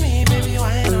 follow me, baby,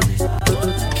 wine on it.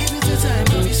 Keep it to time,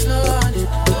 baby, slow on it.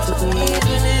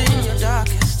 Even in your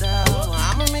darkest hour,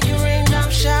 I'ma make it rain down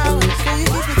showers. Can you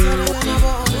keep it tighter than my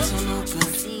borders unopen?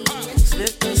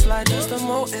 Slip and slide, just the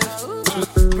motive.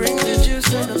 Bring the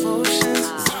juice and the potions.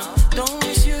 Don't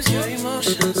misuse your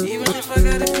emotions, even if I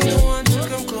gotta be the one to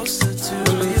come closer to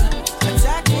you.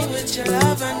 Attack me with your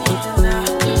love, I need it now.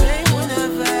 Pain will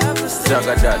never ever stay.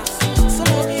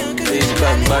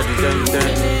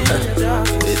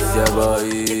 It's your boy.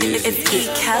 It's Kid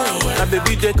Kelly. My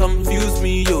baby, they confuse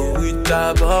me, yo, with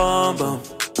that bomb bomb.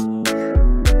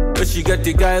 But she got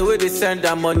the guy where they send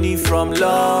her money from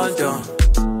London.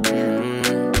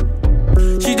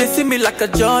 She they see me like a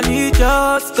Johnny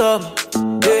just come.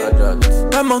 Yeah.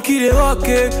 My monkey they walk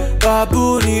it,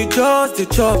 baboon he just the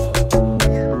chop.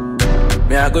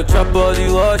 Me I go chop all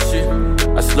the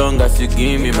washing, as long as you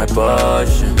give me my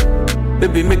passion.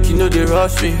 Baby make you know they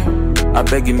rush me, I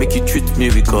beg you make you treat me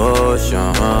with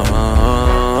caution.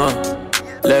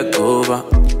 Leg over,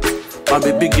 my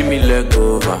baby give me leg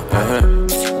over.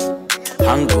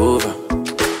 Hangover,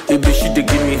 baby she dey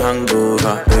give me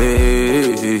hangover.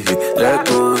 Hey, leg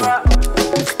over.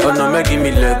 Oh no, make give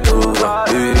me leg over.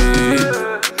 Hey,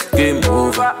 game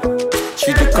over.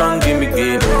 She dey come give me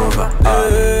game over.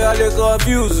 Hey, I dey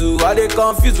confuse you, I dey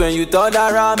confused when you turn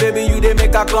around, baby you dey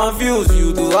make her confuse.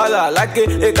 You do all I like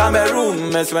a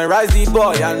Cameroon, mesmerize the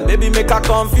boy and baby make her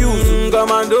confuse.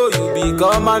 Commando, you be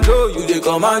commando, you dey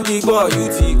command the boy, you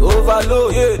take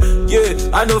overload. Yeah,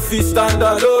 I no fit stand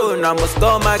alone. I must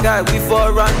call my guy, we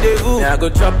for rendezvous. Yeah, I go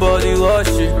chop all the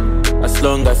washing, as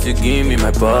long as you give me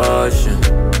my passion.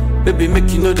 Baby, make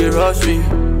you know they rush me,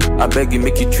 I beg you,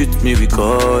 make you treat me with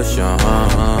caution.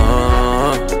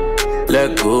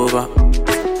 Leg over,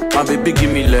 my baby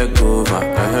give me leg over.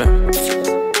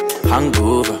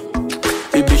 Hangover,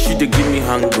 baby she dey give me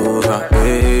hangover.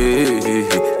 Hey,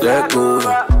 leg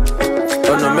over,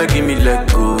 oh no, make give me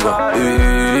leg over.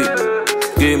 Hey,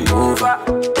 game over,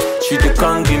 she dey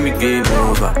come give me game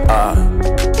over.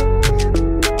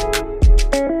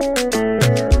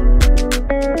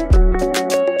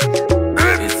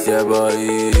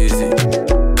 Easy.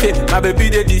 Hey, my baby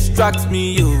they distract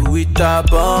me with a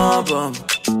bomb.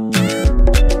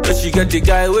 But she get the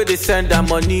guy where they send her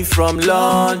money from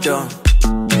London.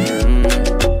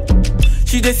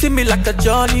 She they see me like a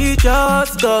Johnny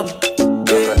just come.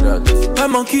 Hey, my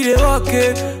monkey they walk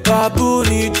it, baboon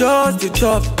he just the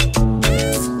chop.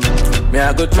 Me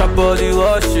I go chop all the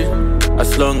washing,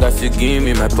 as long as you give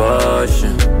me my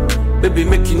passion. Baby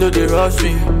make you know they rush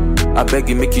me, I beg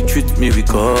you, make you treat me with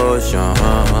caution.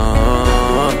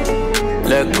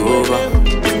 Leg over,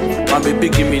 my baby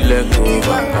give me leg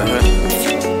over.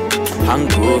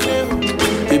 Hangover,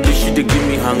 baby she dey give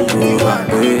me hangover.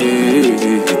 Hey,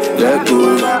 leg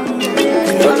over,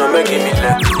 don't know me give me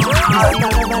leg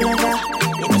over.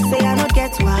 You know say I don't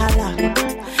get wahala.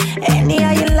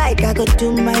 Anyhow you like, I go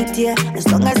do my dear, as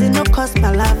long as it no cost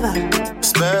my lava.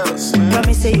 Spells.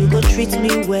 Promise say you go treat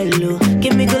me well, oh.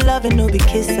 Give me good love and no be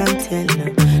kiss and tell,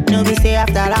 oh. No be say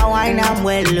after that wine I'm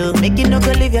well, oh. Make you no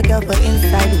go leave your girl for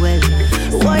inside well.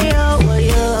 Woyo,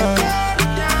 woyo.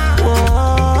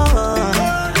 Whoa.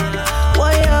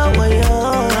 Woyo, woyo.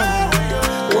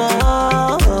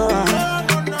 Whoa.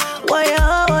 Woyo,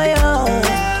 woyo.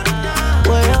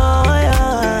 Woyo, woyo.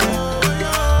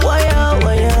 Woyo,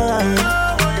 woyo.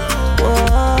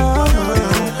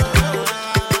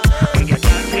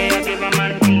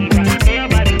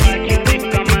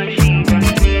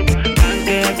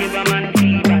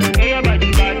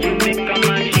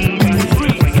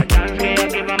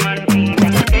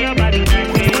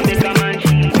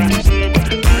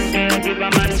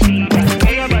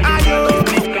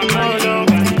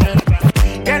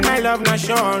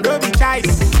 No be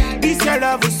choice. This your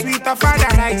love is sweet of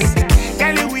paradise.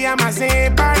 Kelly, we are my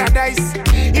same paradise.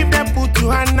 If they put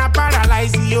you on a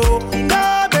paralyze you.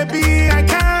 No, baby, I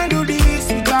can't do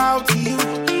this without you.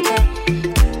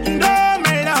 No,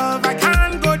 my love, I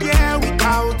can't go there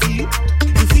without you.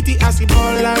 You fit the acid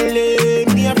ball and lay.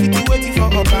 Me, I fit the waiting for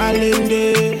a balance.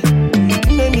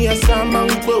 Make me a salmon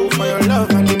bow for your love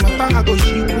and the matter I go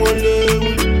ship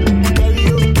ole.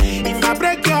 If I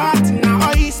break your heart now,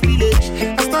 all is village.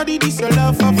 I study this your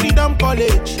love for freedom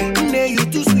college. Nay, you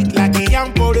too sweet like a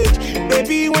young porridge.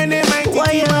 Baby, when they might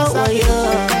take you outside.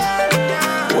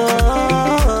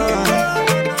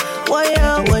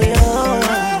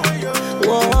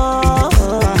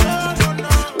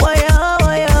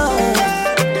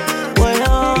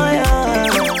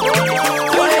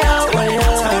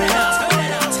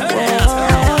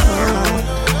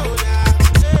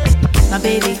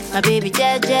 My baby,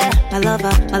 Jeje, my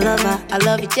lover, I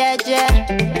love you, Jeje.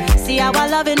 See how I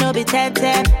love it, no be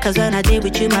 10-10. Cause when I did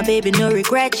with you, my baby, no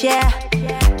regret, yeah.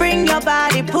 Bring your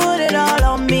body, put it all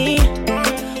on me.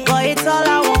 Boy, it's all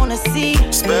I wanna see.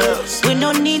 Spells. We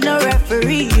don't need no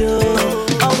referee, yo.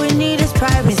 All we need is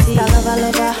privacy. I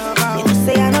love her. You know,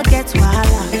 say I don't get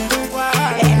wahala.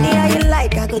 Anyhow you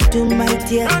like, I go do my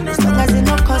dear. As long as it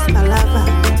no cost my lava.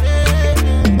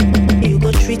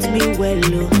 Treat me well,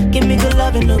 oh. Give me good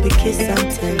love and no be kiss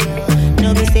and tell.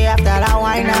 No be say after that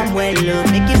wine I'm well, oh.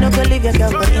 Make you no go leave your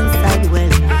girl for inside well.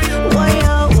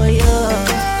 Woyo, woyo.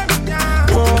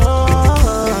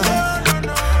 Whoa.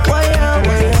 Woyo,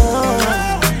 woyo.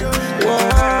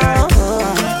 Whoa.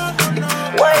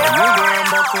 Woyo. You going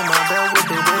back to my bed with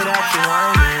the way that you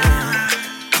whining.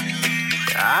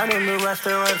 I know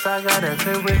restaurants, I got a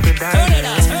trip with the dining. Turn it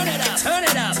up, turn it up, turn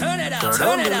it up, turn it up, So turn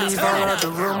don't it up, believe turn all it of up. the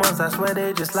rumors, I swear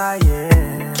they just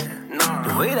lying.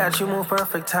 The way that you move,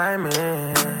 perfect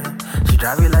timing. She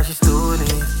drive you like she stole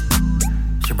it.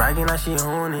 She bragging like she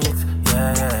own it.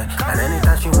 Yeah, yeah. And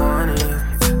anytime she want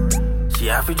it, she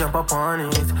have to jump up on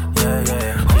it. Yeah,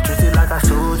 yeah. She treat it like a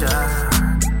soldier.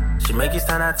 She make you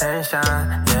stand attention.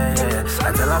 Yeah, yeah.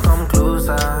 I tell her come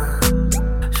closer.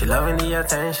 She loving the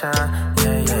attention.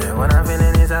 Yeah, yeah. What I'm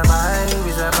feeling is a vibe,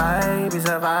 it's a vibe, it's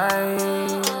a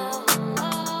vibe.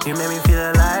 You make me feel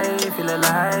alive, feel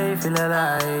alive, feel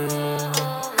alive.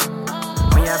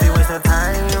 Me have you waste no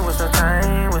time, waste no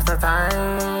time, waste no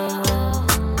time.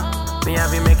 Me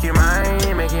have you make you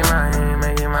mine, make you mine,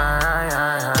 make you mine.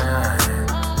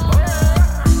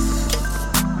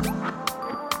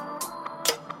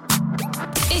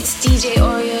 It's DJ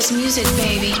Oreo's music,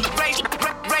 baby.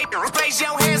 Raise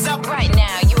your hands up right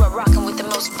now. You are rocking with the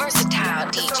most versatile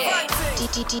DJ.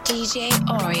 DJ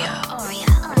Oreo.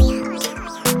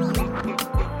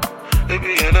 Baby,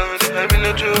 you know that I'm in a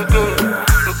joke.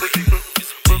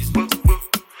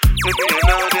 Baby, you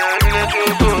know that I'm in a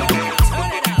joke.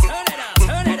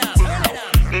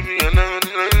 Baby, you know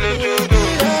that I'm in a joke.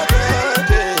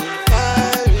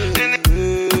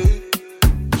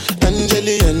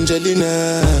 Angelina,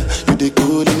 you the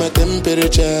cool in my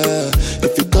temperature.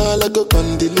 If you call, I go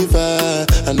come deliver.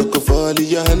 I no go fall in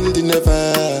your hand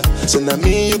never. So now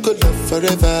me you could love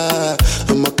forever.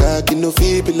 I'm a cocky no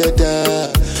feeble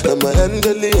letter. I'm a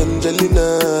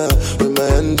Angelina, with my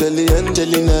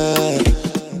Angelina.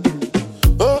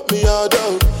 Oh me all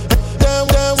down, down.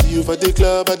 See you for the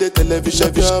club at the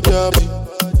television, job.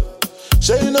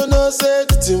 Sure you know say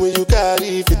the thing when you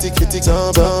carry 50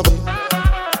 somebody.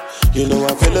 You know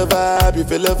I feel a vibe, you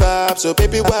feel a vibe, so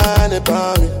baby whine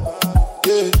about me.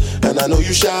 Yeah, and I know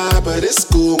you shy, but it's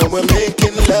cool when we're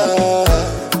making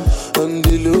love. On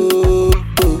the low,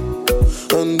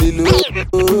 on the low,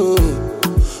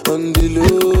 on the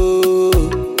low,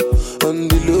 on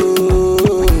the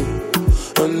low,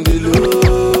 on the low,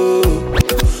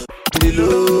 on the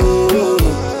low,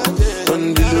 on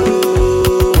the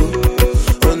low,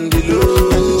 on the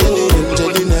low.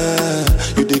 Angelina,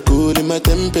 you the cool in my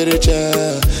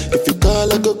temperature. If you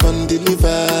call, I go come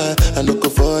deliver. I no go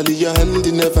fall in your hand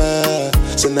never.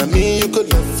 So now me you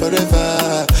could love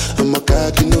forever. I'm a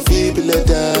cocky no feeble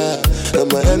letter. I'm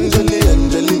a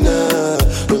Angelina,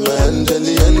 I'm a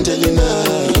Angelina.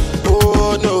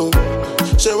 Oh no,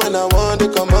 so when I want to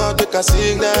come out, they can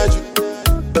signal you.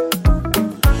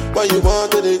 Why you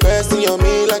want to question on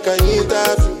me like I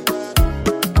interview?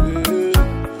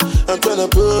 I'm tryna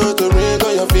put the ring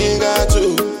on your finger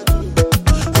too.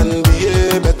 And be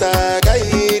a better guy,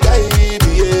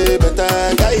 be a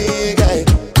better guy.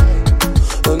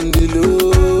 On the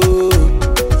low,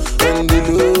 on the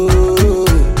low,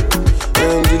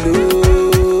 on the low,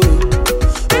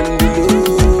 on the low,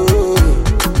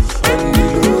 on the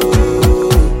low,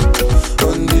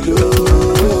 on the low,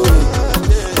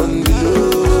 on the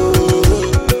low,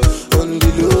 on the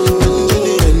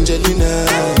low. Angelina,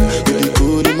 you be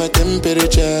cool in my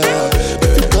temperature.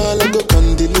 If you call, I go come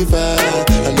deliver.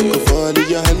 I no go fall in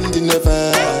your hand never.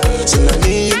 So now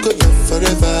me you could love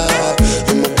forever.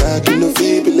 I'm a cocky no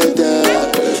feeble letter.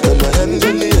 I'm a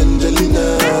Angelina,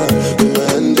 I'm a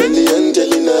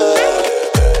Angelina.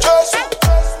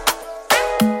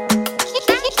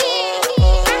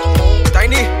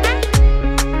 Tiny,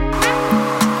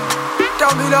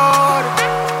 tell me Lord.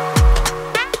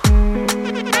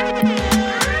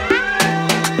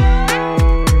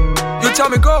 You tell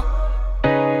me go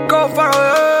far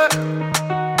away.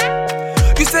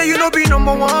 You say you know be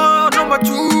number one, number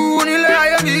two, ni le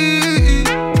ayami.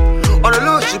 On the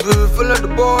low she be full of the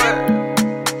boy.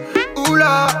 Ooh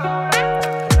la.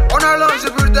 On the low she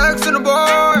be texting the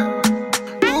boy.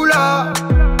 Ooh la.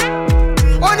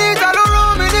 On it all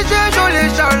around me, the change only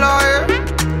shall lie.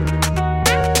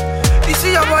 You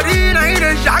see your body, now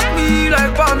it shock me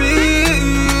like for me.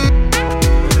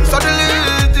 Suddenly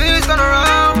things turn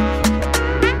around.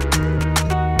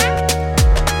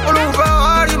 All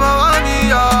over the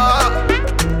Mania.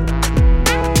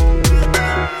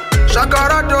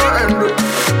 Shakarado endo.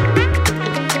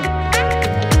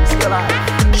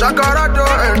 Shakarado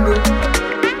endo.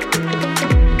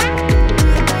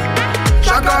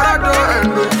 Shakarado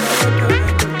endo.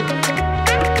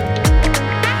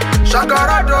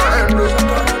 Shakarado endo.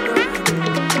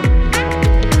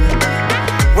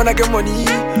 When I get money,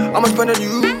 I'ma spend on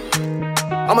you.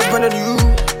 I'ma spend on you.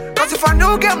 Cause if I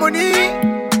don't get money,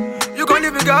 you gon'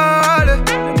 leave me, girl.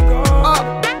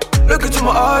 Look into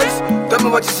my eyes, tell me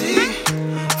what you see.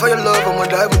 For your love, I'ma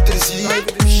dive into the sea.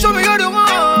 Show me you're the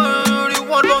one.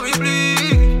 out for me,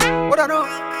 please. What I know?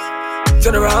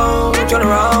 Turn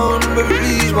around, baby,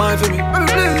 please wine for me. Baby,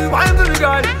 please wine for me,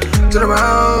 girl. Turn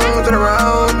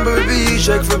around, baby, please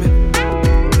shake for me.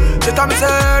 She tell me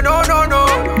say no,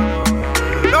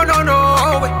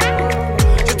 wait.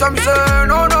 She tell me say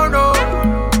no,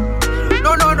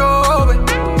 wait.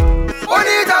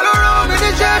 Bonita lo me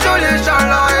dice jolly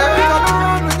shala,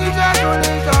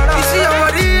 you see your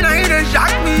body now it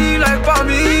shock me like for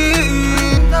me.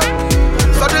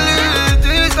 Suddenly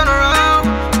things turn around.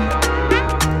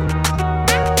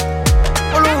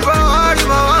 All over my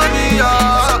money,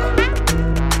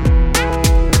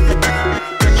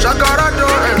 Shakarado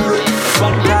and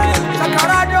one time.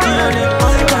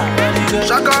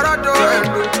 Shakarado and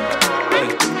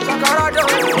Shakarado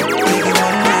and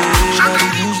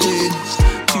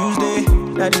Tuesday,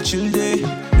 not a chill day.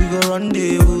 We go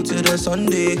rendezvous to the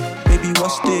Sunday. Baby,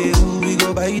 what's day? We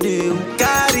go by day.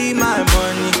 Carry my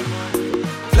money,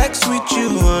 flex with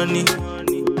you, honey.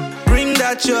 Bring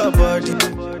that your body,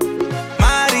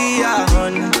 Maria,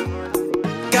 honey.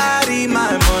 Carry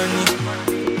my money,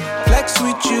 flex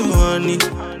with you, honey.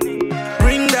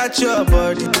 Bring that your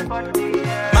body,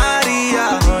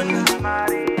 Maria, honey.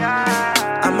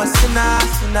 I'm a sinner.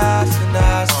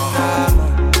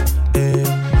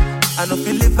 I know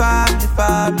feel live.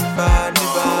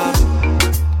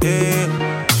 Yeah.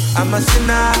 I'm a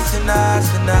sinner,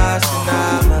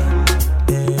 man.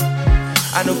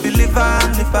 Yeah. I know feel live.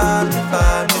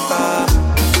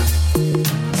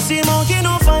 See monkey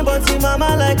no fine, but see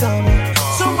mama like him.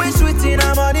 So we sweet in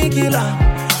a money killer.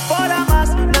 For the mass,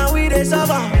 now we dey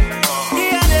serve am.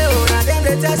 Yeah, they own and then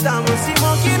they test am. See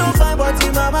monkey no fine, but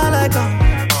see mama like him.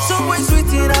 So we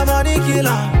sweet in a money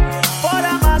killer. For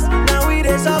the mass, now we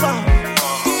dey serve am.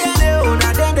 Yeah, they own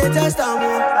and then they test am.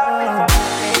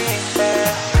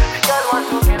 Girl want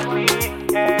to kiss me,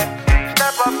 yeah.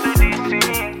 Step up to the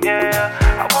scene, yeah.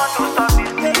 I want to stop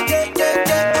this thing,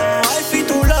 yeah. I feel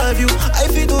to love you, I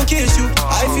feel to kiss you,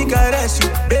 I feel caress you,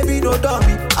 baby no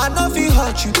dummy. I know feel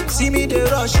hurt you, see me they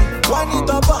rush you, want it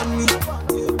up on me.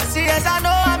 See yes I know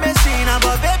I'm a sinner,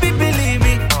 but baby believe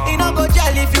me, it no go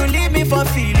jail if you leave me for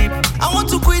Philip. I want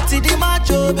to quit the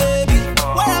macho baby.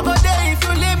 Where I go there if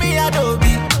you leave me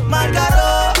Adobe, my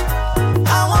caro.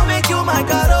 I won't make you my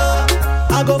caro.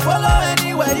 I go follow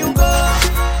anywhere you go,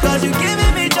 cause you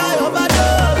giving me joy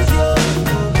overdose, yo.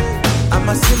 I'm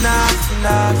a sinner.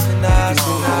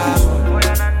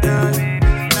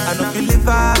 I know feel live.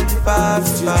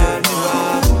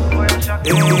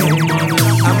 Yeah.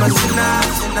 I'm a sinner.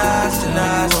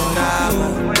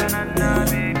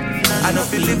 I know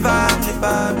feel live.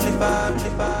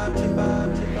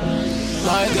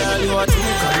 My girl, you are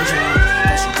too control,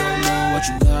 cause you don't know what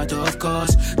you got, of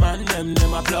course. Man,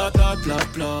 them a plot.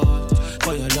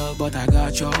 For your love, but I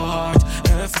got your heart.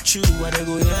 And for you, when they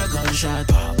go, yeah, gunshot,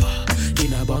 papa.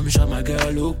 In a bomb shot, my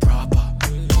girl look proper.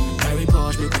 Carry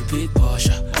Porsche, make me pick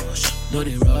Porsche. No,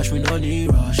 they rush me, no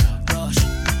need rush.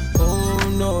 Oh,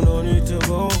 no need to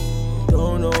go.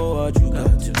 Don't know what you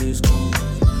got to this go.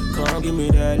 Come give me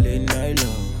that late night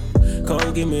love.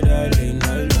 Come give me that late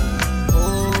night love.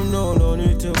 Oh, no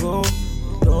need to go.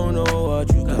 Don't know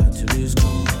what you got to this go.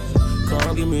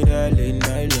 Come give me that late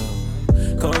night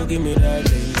love. Come give me that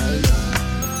late night love.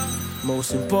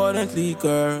 Most importantly,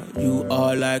 girl, you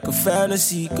are like a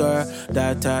fantasy, girl.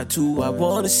 That tattoo, I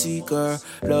wanna see, girl.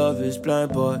 Love is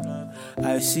blind, but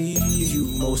I see you.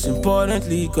 Most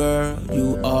importantly, girl,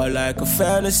 you are like a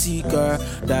fantasy, girl.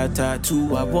 That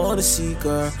tattoo, I wanna see,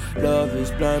 girl. Love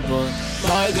is blind, but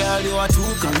my girl, you are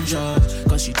too conscious,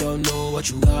 cause you don't know what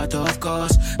you got, of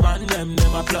course. Man, them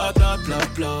a plot.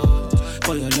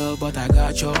 For your love, but I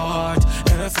got your heart.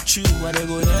 And for you, when they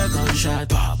go, yeah, gunshot,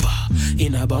 papa.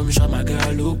 In a bomb shot, my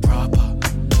girl look proper.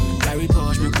 Carry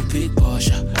Porsche, make me pick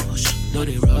Porsche. No,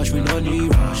 they rush me, no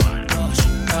need rush.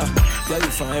 Girl,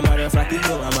 you fine, matter of fact, you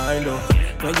blow my mind, though.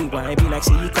 When you whine, be like,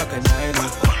 see you cock a nine,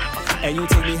 oh. And you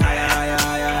take me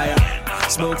higher.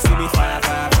 Smoke, feel me, fire.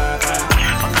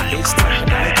 It's time,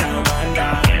 night time, man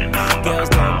down. Girls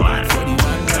don't mind for the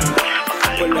man down.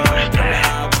 Pull up.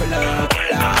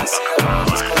 See how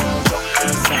this goes.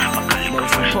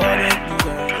 Most important,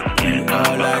 you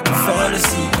are like a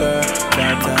fantasy, girl.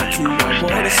 That tattoo, I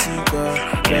wanna see, girl.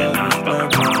 Love is blind,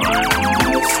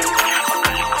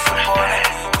 most important,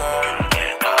 girl.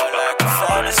 You are like a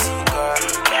fantasy, girl.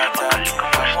 That tattoo,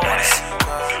 I wanna see,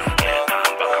 girl.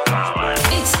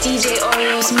 It's DJ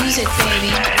Oreo's music,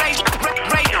 baby.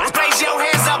 Raise your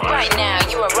hands up right now.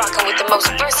 You are rocking with the most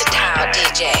versatile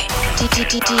DJ.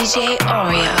 DJ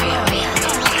Oreo.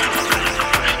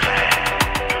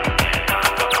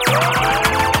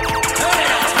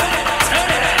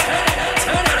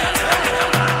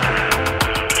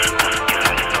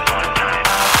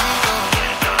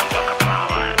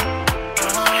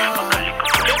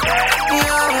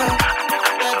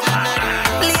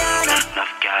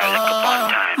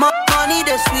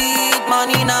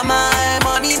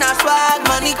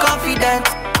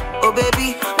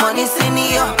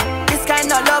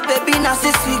 your love, baby, now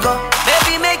since we go.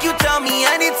 Baby, make you tell me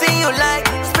anything you like.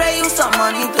 Spray you some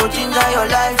money to ginger your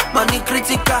life. Money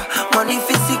critical, money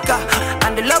physical.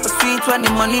 And the love is sweet when the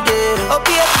money there. Oh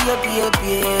baby, oh baby,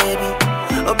 baby.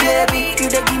 Oh baby, you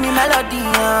dey give me melody.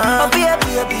 Oh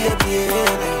baby, oh baby,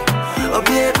 baby. Oh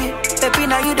baby, baby,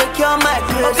 now you dey cure my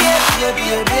craze. Oh baby,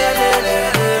 baby,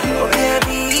 baby. Oh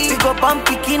baby, we go bump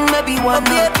picking maybe one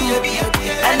day.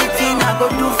 Anything I go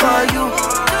do for you,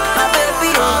 my baby.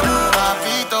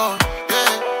 Papito,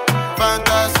 yeah,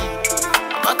 fantasy.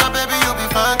 Mata baby, you be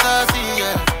fantasy,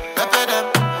 yeah. Pepe them,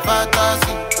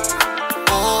 fantasy.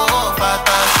 Oh,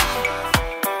 fantasy.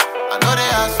 I know they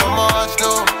have so much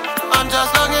though. I'm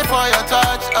just longing for your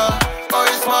touch, oh,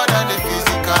 it's more than the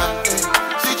physical, yeah.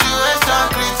 Situation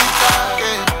critical,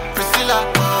 yeah. Priscilla,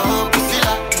 oh,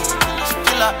 Priscilla,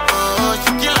 Shakira, oh,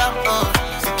 Shakira, oh,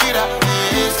 Shakira,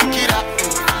 yeah, Shakira, I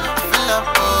feel up,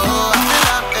 oh, I feel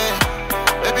up, yeah.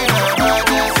 Baby, never just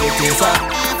if I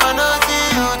don't see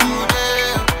you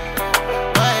today,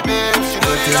 my babe, she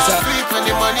know the last week when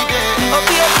the money there. Oh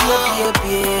baby, oh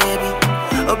baby,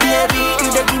 oh baby, you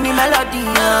dey give me melody.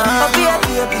 Oh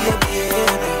baby, oh baby,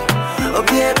 baby. Oh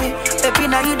baby, baby,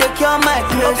 now you dey cure my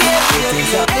craze. Oh baby,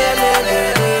 oh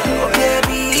baby, oh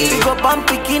baby, we go bump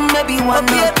picking maybe one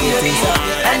day.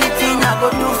 Anything I go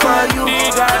do for you,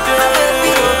 my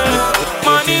baby.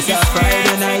 Money is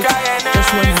Friday night, just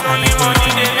when I'm on the money.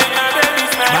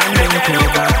 Bang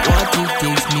over, what it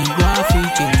takes me, what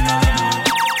feature now.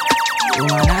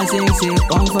 When I say,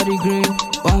 one for the green,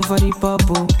 one for the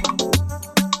purple.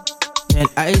 Then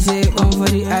I say, one for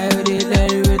the ivory,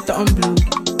 let it return blue.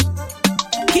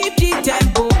 Keep the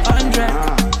tempo 100.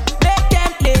 Make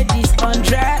them play this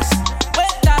undress.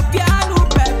 With the piano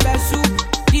pepper soup.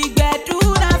 The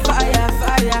bedroom na fire,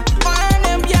 fire. On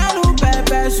them piano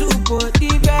pepper soup. The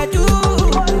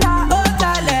bedroom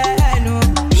Otaleno.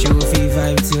 Show fee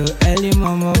vibe till early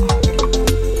mama.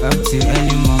 Up till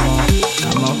early mama.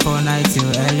 I'm up all night till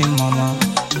early mama.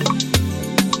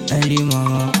 Early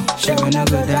mama. She gonna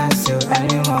go dance till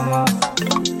early mama.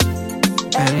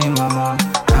 Early mama.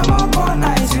 I'm up all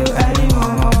night till early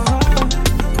mama.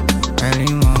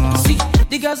 Early mama. See,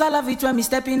 the girls I love it when me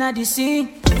step in at the scene.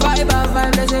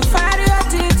 Vibe, there's a fire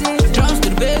titty. Drums to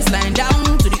the baseline,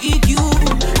 down to the EQ.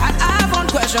 I have one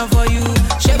question for you.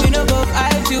 Shall we no go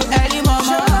high till early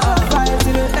mama? High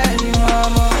till early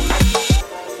mama.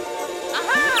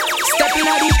 Step in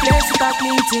at the place with a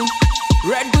clean team.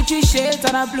 Red Gucci shades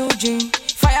and a blue jean.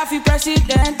 Fire for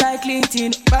president, I clean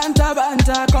tin. Banta,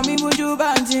 banta, come in with you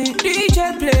banting.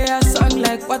 DJ play a song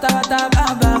like wata wata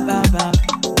ba ba ba ba.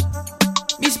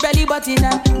 Miss Belly button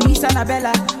and Miss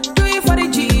Annabella. Do it for the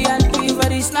G and do it for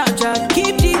the Snapchat.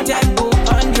 Keep the tempo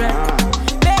 100.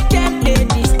 Make them play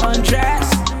this undress.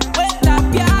 With the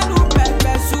piano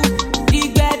pepper soup. The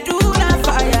bedroom na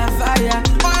fire, fire.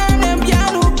 On them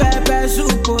piano pepper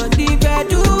soup. The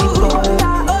bedroom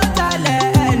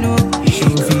Otaleno.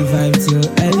 Show fee vibe till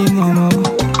early mama.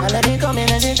 I let it come in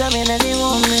and it come in and it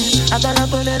want me. I gotta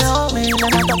put it on me and I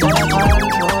talk to the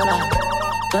controller.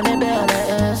 Gonna be on the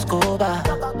Escobar.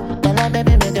 Then I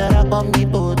baby me get up on me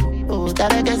boat.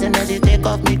 Started guessing as she take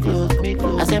off me clothes.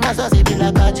 I say my sauce be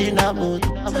like a Gina boat.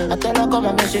 I tell her come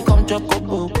and make she come chop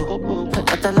coco.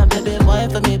 I tell her baby wine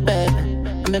for me baby.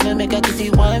 Baby make a kitty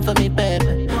wine for me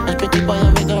baby. And pretty boy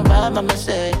and we gon' ride my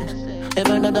Mercedes.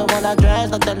 Even though the one I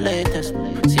drive's not the latest.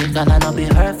 See, girl, I not be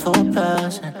hurtful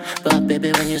person. But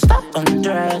baby, when you stop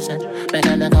undressing, make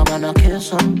a nigga wanna kill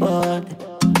somebody.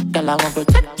 Girl, I wanna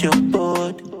protect your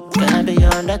body. Can I be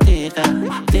your undertaker?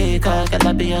 Taker, can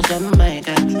I be your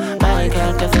Jamaica? My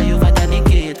girl, can for you for the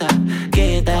gator.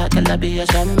 Gator, can I be your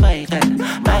Jamaica?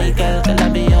 My girl, can I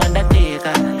be your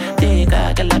undertaker?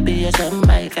 Taker, can I be your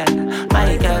Jamaica?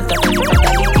 My girl, can for you for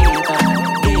the gator.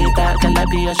 Gator, can I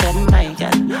be your Jamaica?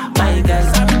 My girl,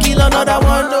 kill another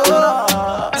one, no.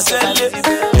 Sell it.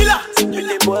 Kill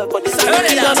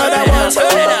another one,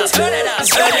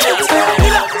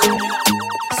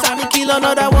 Sammy kill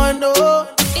another one, no.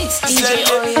 It's DJ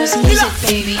Oreo's music,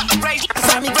 baby.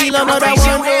 Sammy kill another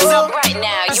one, no. Right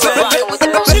now, you are rocking with the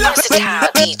most versatile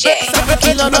DJ.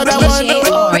 Kill another one, no.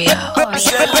 Oreo.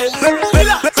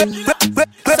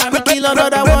 Sammy kill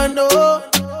another one, no.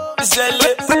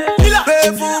 Sammy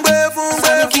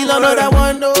kill another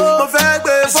one, no.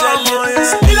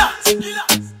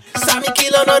 Sammy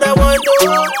kill another one, no.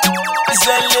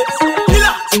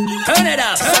 Turn it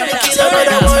up, turn it up, Kill turn it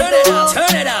another up, one, turn it no. up,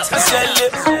 turn it up.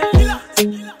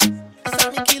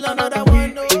 Sammy kill another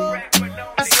one, no.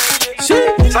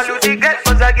 Salute the girl,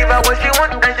 cause I give her what she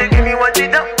want and she give me what she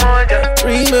don't want.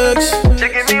 Remix. She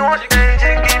give me one and she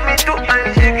give me two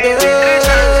and she give me three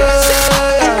chances.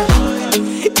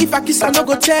 If I this I no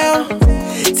go tell.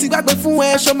 See back before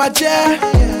when show my gel.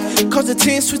 Cause the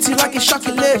teen sweetie like it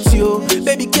chocolate, yo.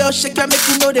 Baby girl, shake and make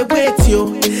you know they wait,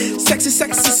 yo. Sexy,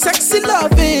 sexy, sexy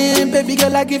loving. Baby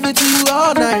girl, I give it to you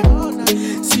all night.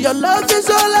 See your love is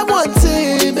all I want,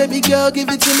 baby girl, give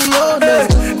it to me all night.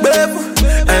 Babe,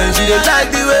 and she just like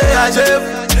the way I shave.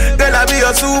 Girl, I be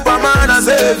your Superman, I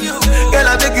save you. Girl,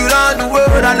 I take you around the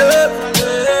world, I love.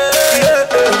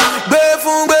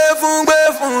 Gbefun, gbefun,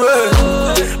 gbefun,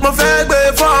 mo fẹ́ gbé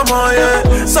fọ́mọ yẹn.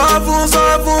 Sọ fún,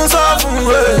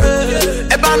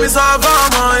 ẹ bá mi sọ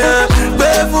fọ́mọ yẹn.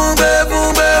 Gbefun, gbefun,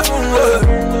 gbefun,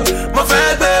 mo fẹ́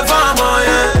gbé fọ́mọ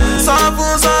yẹn. Sọ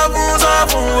fún,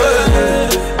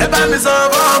 ẹ bá mi sọ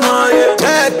fọ́mọ yẹn.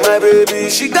 Check my baby,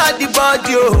 she got the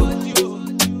body, oh.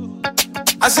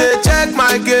 I said check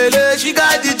my girl, she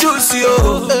got the juice,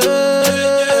 oh.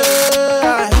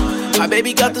 My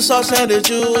baby got the sauce and the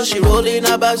juice. She rolling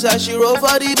her backside, she roll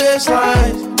for the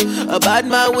baseline. A bad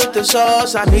man with the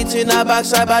sauce, I'm eating her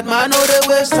backside, bad man know the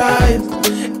waste time.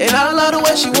 And I love the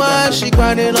way she whine, she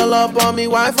grinding all up on me,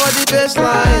 wine for the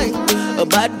baseline. A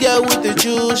bad girl with the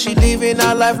juice, she living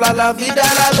her life like la vida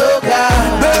la loca.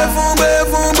 Gbefun,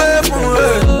 gbefun,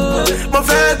 gbefun, mo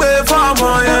fẹ́ gbé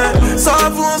fọ́mọ yẹn. Sọ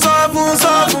fún,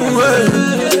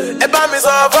 ẹ bá mi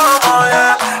sọ fọ́mọ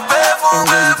yẹn. Gbefun,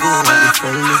 gbefun,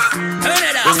 gbefun. Turn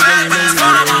it up.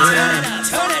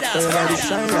 Everybody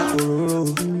shine like a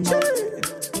rose.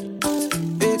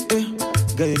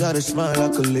 Girl, you got a smile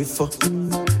like a leaf.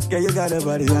 Girl, you got a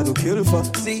body I go kill for.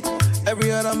 See,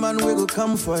 every other man we go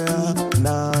come for ya.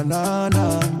 Nah, nah,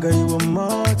 nah. Girl, you a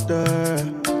mother.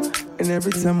 And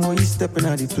every time when you stepping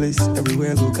out the place,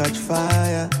 everywhere go catch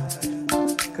fire.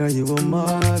 Girl, you a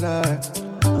mother.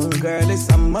 Girl, it's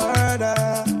a murder.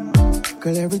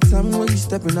 Girl, every time when you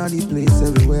stepping out the place,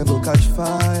 everywhere go catch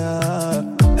fire.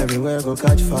 Everywhere go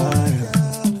catch fire.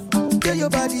 Girl, your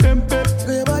body, girl,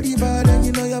 your body bad and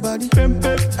you know your body.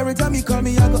 Every time you call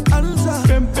me, I go answer.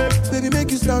 Baby,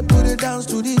 make you start to the dance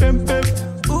to the.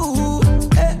 Ooh,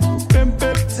 eh.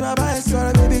 See my body,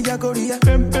 sorry, baby, ya go there.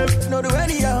 Know the way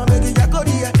the young, baby, ya go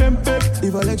there.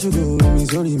 If I let you go, me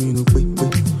sorry, me no quick.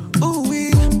 Ooh,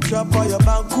 we drop all your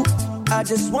banku. I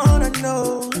just wanna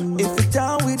know if you're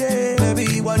down with it. Baby,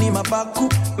 you want in my back.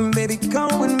 Baby,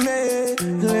 come with me.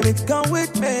 Let me come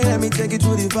with me. Let me take you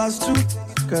to the fast too.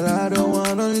 Girl, I don't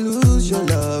wanna lose your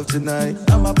love tonight.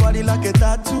 On my body like a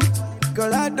tattoo.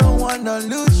 Girl, I don't wanna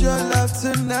lose your love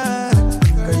tonight.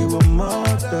 Girl, you a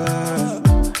mother.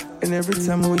 And every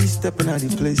time when you stepping out the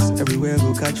place, everywhere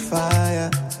go catch fire.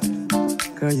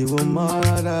 Girl, you a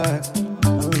mother.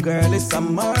 Girl, it's a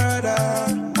murder.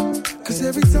 Cause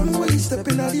every time when you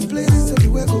stepping out the place,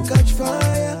 everywhere go catch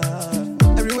fire.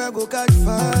 Everywhere go catch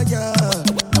fire.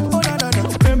 Oh, no, no, no.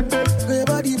 Girl, your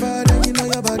body bad and you know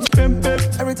your body.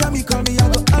 Every time you call me, I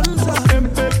go answer.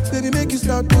 Baby, make you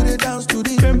start to the dance to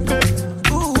the.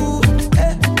 Ooh,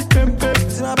 eh.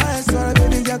 See my body, sorry,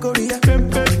 baby, ya go there.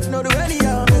 Know the way the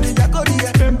young, baby, ya go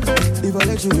there. If I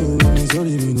let you go, me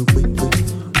sorry, me no quick.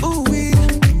 Ooh, we.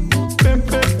 Girl,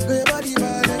 your body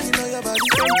bad and you know your body.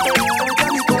 Every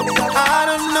time you call me, I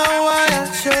don't know why I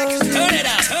chose you. Turn it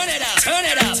up.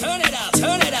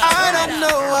 I don't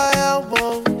know why I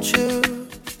want you.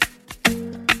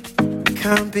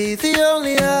 Can't be the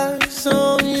only eyes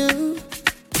on you.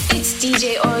 It's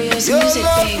DJ Oreo's music,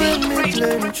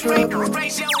 baby. Trouble.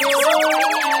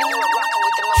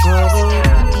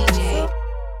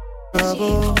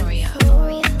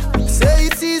 Say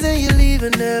it's easy and you leave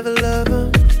and never love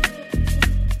them.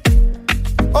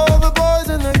 All the boys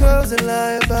and the girls that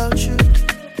lie about you.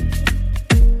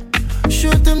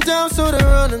 Shoot them down so they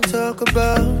run and talk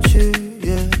about you.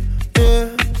 Yeah, yeah.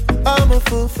 I'm a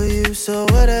fool for you, so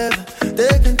whatever. They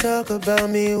can talk about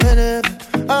me whenever.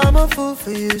 I'm a fool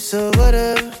for you, so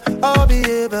whatever. I'll be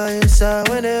here by your side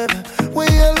whenever. We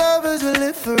are lovers, we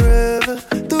live forever.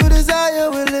 Through desire,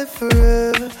 we live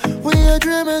forever. We are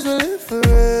dreamers, we live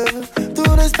forever.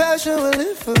 Through this passion, we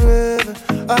live forever.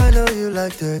 I know you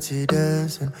like dirty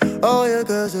dancing. All your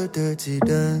girls are dirty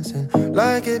dancing.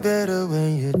 Like it better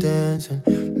when you're dancing.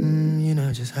 You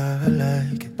know just how I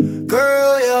like it.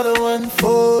 Girl, you're the one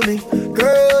for me.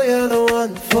 Girl, you're the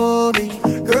one for me.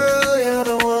 Girl, you're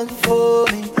the one for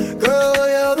me. Girl,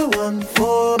 you're the one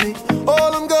for me.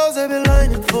 All them girls have been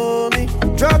lining for me.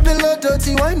 Drop the little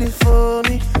dirty whining for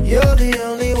me. You're the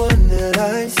only one that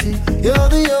I see. You're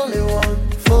the only one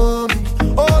for me.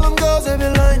 All them girls have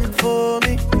been lining for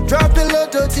me. Drop the little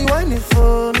dirty whining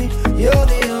for me. You're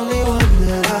the only one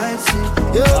that I see.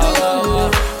 You're the only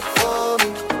one.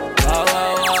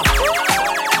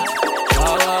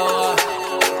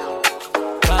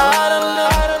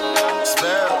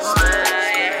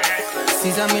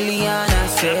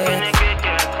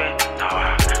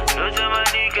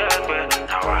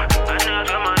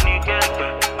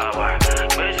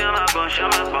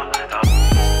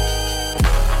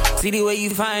 See the way you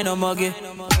fine, I'ma get.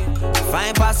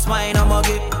 Fine past mine, I'ma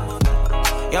get.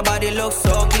 Your body looks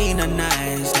so clean and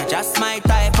nice. Not just my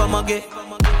type, I'ma get.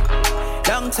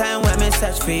 Long time when me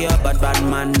search for you, but bad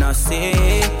man no see.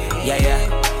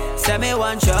 Yeah. Say me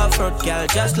want your fruit, girl,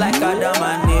 just like Adam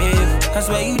and Eve. Cause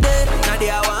where you dead, now they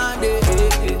I want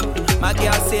it. My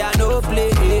girl say I no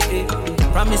play.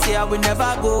 Promise say I will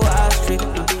never go astray.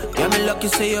 Yeah, me lucky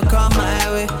say you come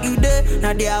my way. You dead,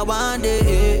 now they I want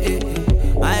it.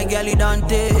 My girl, you don't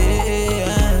take.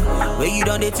 Where you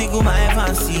don't tickle my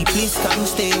fancy. Please come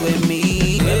stay with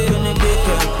me. Where's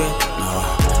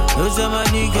my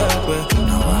nigga?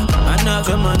 I'm not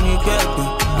your money,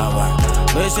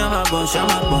 where's my bone,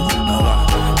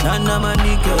 Nana my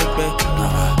nigga,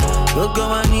 look at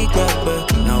my nigga,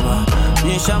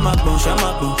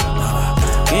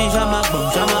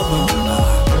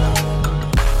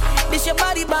 This your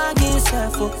body banging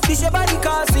self, this your body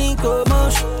causing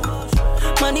commotion.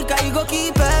 Monica, you go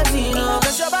keep it, you know,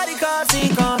 cause your body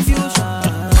causing confusion.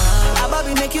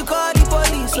 Baby, make you call the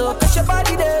police, so cause your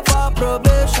body there for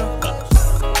probation.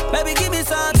 Baby, give me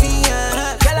something, girl,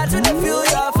 I try to feel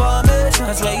your formation.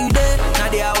 Cause where you there, now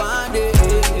they I want it.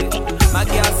 My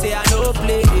girl say I no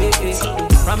play.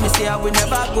 Promise say I will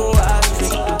never go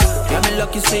astray. Yeah, me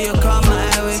lucky say you come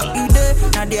my way. You there,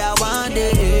 now they I want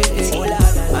it.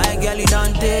 My girl, you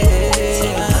don't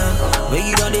take. Where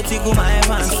you don't tickle my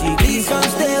fancy. Please come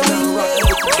stay with me.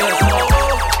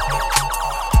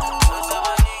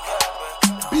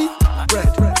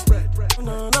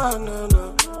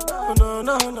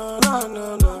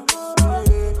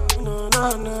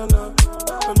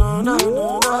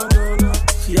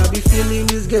 See, I be feeling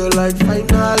this girl like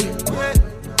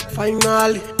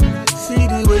finally. See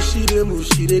the way she dey move,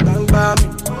 she dey bang bang me.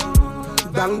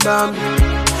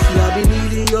 See, I be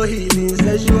needing your healing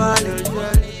sexually.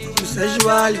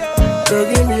 Girl,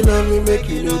 give me love, me make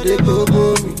you know they go me.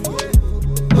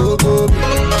 Oh,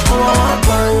 I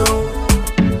want you.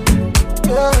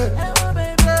 Yeah.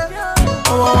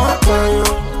 Oh, I want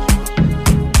you.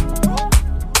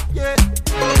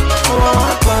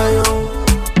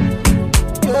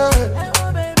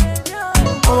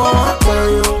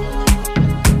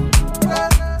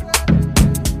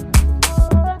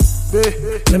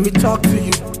 Let me talk to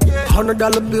you.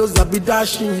 $100 bills, I be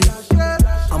dashing you.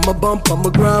 I'm a bump, I'm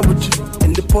a grind with you.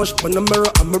 In the Porsche,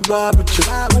 Panamera, I'm a ride with you.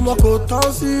 I'm a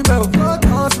cotancy bell.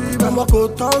 I'm a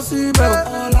cotancy bell.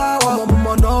 I'm a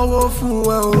mama no fool.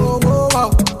 I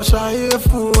shy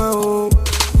fool.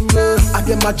 I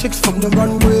get my chicks from the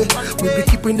runway. We be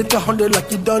keeping it 100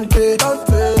 like you done pay.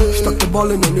 Stuck the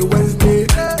ball in on a Wednesday.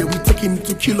 Then we taking it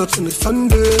to kilos on a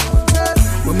Sunday.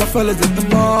 With my fellas at the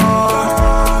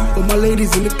bar, with my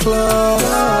ladies in the club.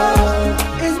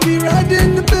 It's be right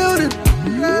in the building.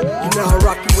 You know how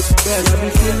rocky was the best. I be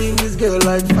feeling this girl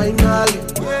like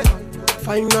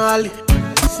finally.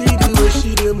 See the way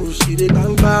she dey move, she dey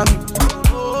bang bang me.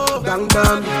 See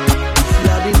I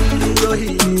be needing your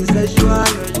healing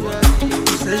sexually.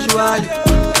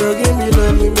 Girl, give me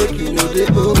love, me make you know they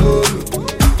go me.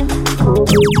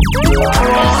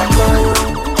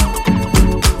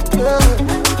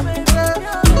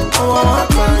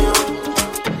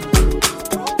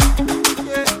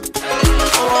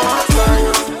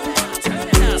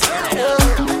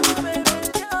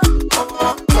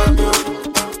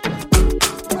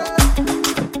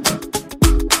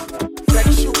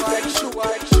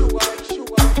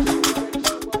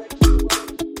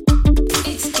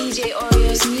 It's DJ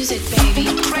Oreo's music, baby.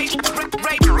 Raise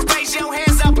your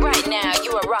hands up right now.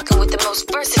 You are rocking with the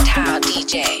most versatile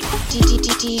DJ.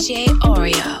 DJ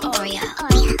Oreo.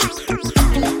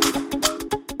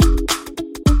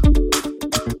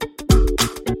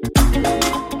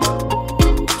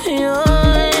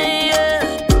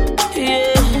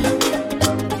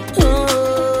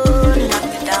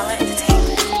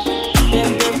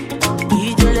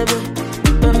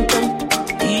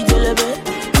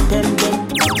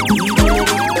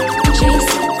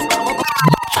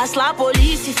 I slap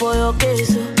police for your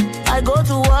case. I go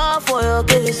to war for your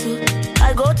case.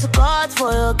 I go to court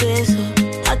for your case.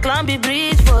 I climb the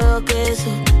bridge for your case.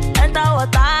 Enter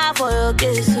water for your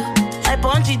case. I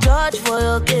punch the judge for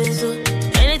your case.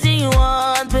 Anything you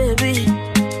want, baby,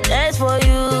 that's for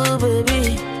you,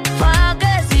 baby. For your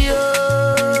case, yo.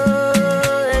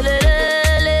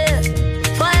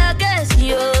 For your case,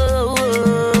 yo.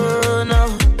 No.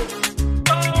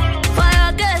 For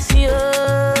your case, yo.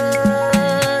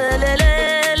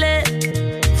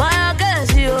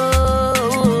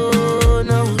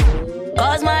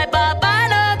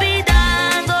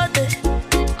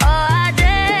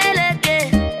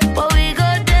 But we go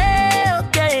there,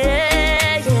 okay,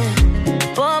 yeah.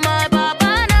 For my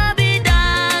papa, no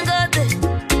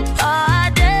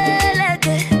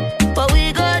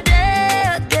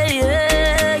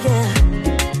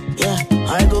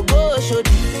I go shoot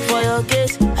for your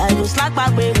case. I go slack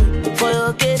back baby for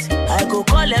your case. I go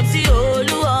call MC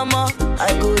Oluomo.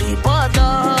 I go report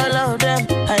all of them.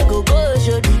 I go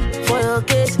shoot for your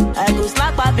case. I go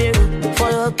slack back baby for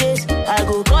your case. I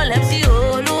go call MC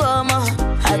Oluomo.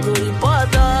 I go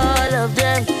report all of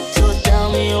them. So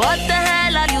tell me what the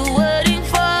hell are you waiting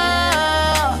for?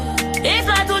 If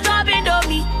not to jump into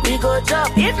me, we go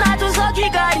jump. If not to suck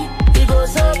you, Gary, we go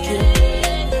suck you.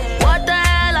 What the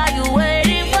hell are you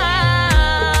waiting for?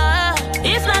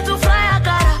 If not to fly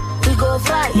Akara, we go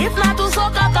fly. If not to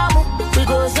soak Akamu, we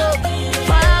go soak.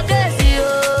 Fire against you.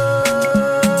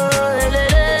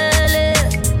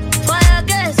 Fire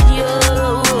against you.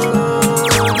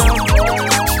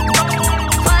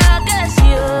 Fire against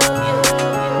you.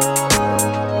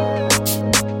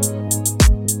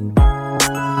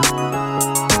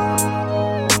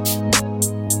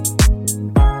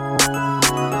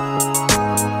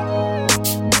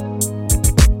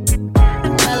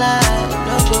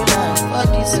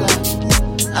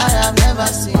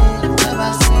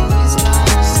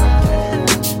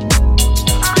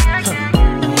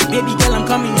 Baby girl, I'm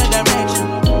coming your direction.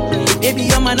 Baby,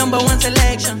 you're my number one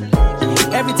selection.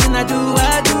 Everything I do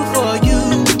for you.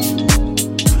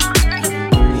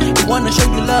 I wanna show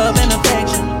you love and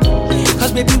affection.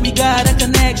 Cause baby, we got a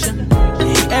connection.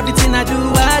 Everything I do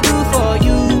for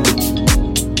you.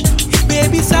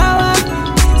 Baby, sour,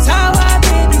 sour,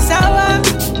 baby, sour.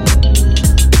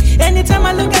 Anytime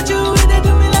I look at you, they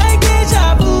do me like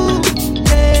deja vu.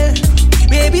 Yeah.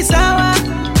 Baby, sour,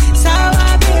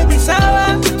 sour, baby,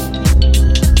 sour.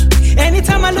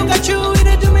 Anytime I look at you,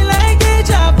 they do me like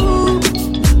deja vu.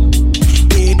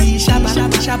 Baby, shabba,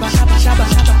 shabba, shabba, shabba, shabba,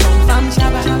 shabba. Confirm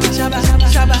shabba, shabba, shabba,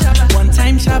 shabba, shabba. One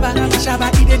time shabba,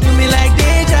 shabba, they do me like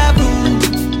deja vu.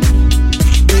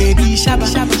 Baby, shabba,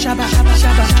 shabba, shabba, shabba,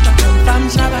 shabba, shabba. Confirm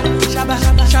shabba, shabba,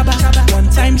 shabba, shabba, shabba. One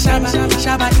time shabba,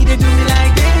 shabba, they do me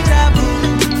like deja vu.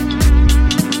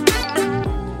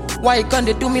 Why you can't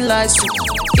they do me like so?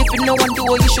 If you know one do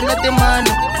what you should let the man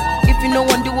know. If you know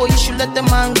one do what you should let the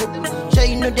man go. Sure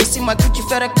you know they see my Gucci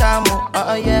Ferragamo.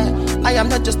 Yeah, I am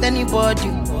not just anybody.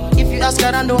 If you ask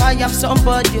I don't know I am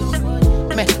somebody.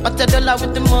 Man, but $1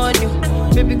 with the money.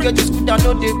 Baby girl just go down,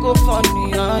 know they go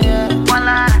funny. Yeah.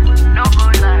 Voila, no go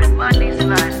lie, but this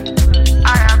life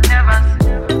I have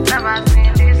never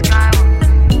seen this kind of.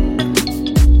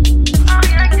 Oh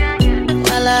yeah, yeah, yeah.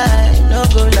 Voila, no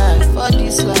go lie, for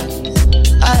this life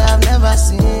I have never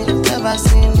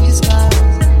seen this kind of.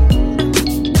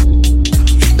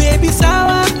 Baby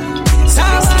sour,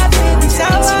 sour, baby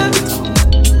sour.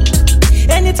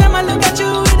 Anytime I look at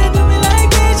you, they do me like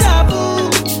deja vu.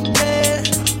 Yeah.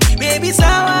 Baby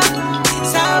sour,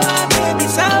 sour, baby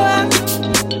sour.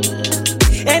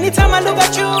 Anytime I look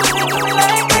at you, they do me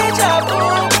like deja vu.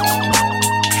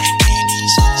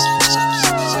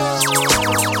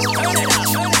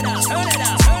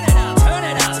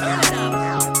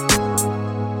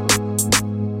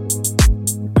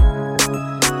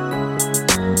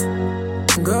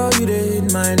 Girl, you dey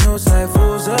hit my nose like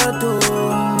falsetto.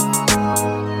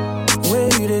 Way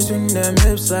you dey swing them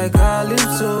hips like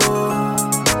calypso.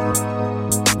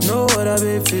 No other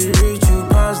babe fit reach you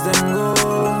past them go.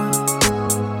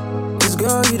 This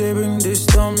girl, you dey bring this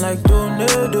storm like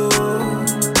tornado.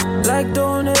 Like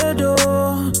tornado.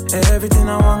 Everything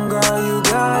I want, girl, you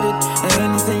got it.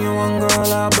 Anything you want,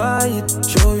 girl, I'll buy it.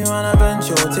 Show you an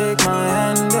adventure, take my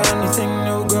hand. Anything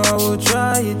new, girl, we'll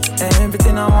try it.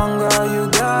 Everything I want, girl, you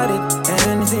got it.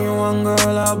 Anything you want,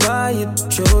 girl, I'll buy it.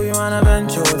 Show you an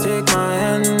adventure, take my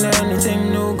hand.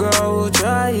 Anything new, girl, we'll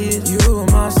try it. You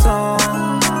my song.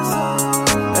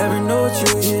 Every note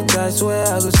you hit, I swear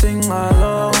I could sing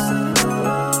along.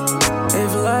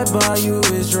 If life by you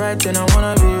is right, then I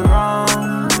wanna be wrong.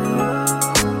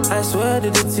 I swear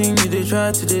that the thing you they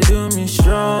try to, they do me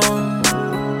strong.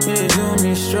 Yeah, they do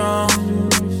me strong.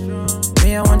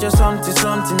 Me, I want you something,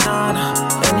 nah.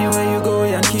 Anywhere you go,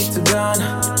 yeah, keep to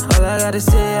Ghana. All I gotta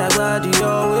say, I got it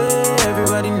your way.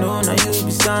 Everybody know now you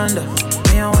be standard.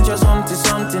 Me, I want you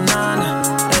something, nah.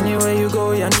 Anywhere you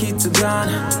go, yeah, keep to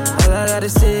Ghana. All I gotta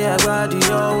say, I got it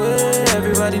your way.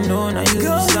 Everybody know now you be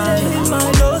standard. Hit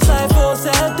my nose like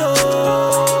falsetto.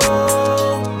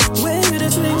 Way you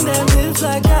just swing them hips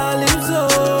like calypso.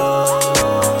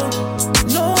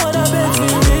 No other bitch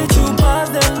will reach you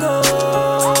past them go.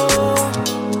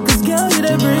 Cause girl, you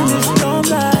they bring this storm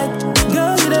light.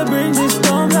 Girl, you they bring this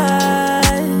storm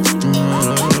light.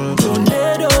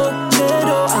 Tornado,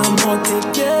 I'm not te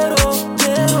quiero.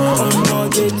 I'm not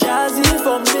get jazzy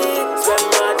for me. Spend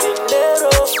my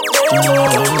dinero.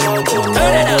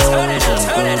 Turn it up, turn it up.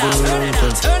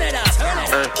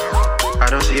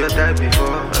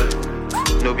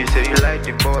 know be say you like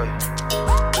the boy,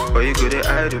 but you good at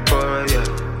hide the boy,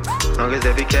 yeah. Long as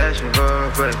there be cash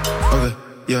involved, right? Okay,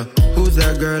 yeah. Who's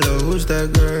that girl, oh, who's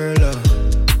that girl, oh?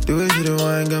 The way she the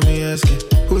wine got me asking,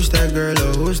 who's that girl,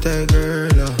 oh, who's that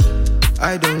girl, oh?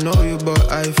 I don't know you, but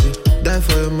I feel die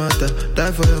for your mother,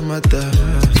 die for your mother.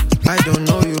 I don't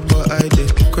know you, but I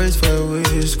did. Crazy for your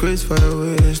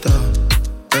waist, oh.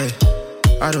 Hey,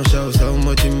 I don't show so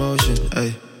much emotion,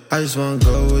 hey. I just wanna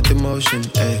go with the motion,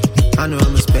 hey. I know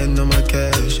I'ma spend all my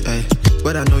cash, hey.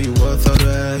 But I know you worth all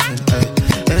the action, hey.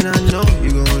 And I know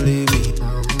you gon' leave me.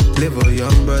 Live a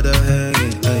young brother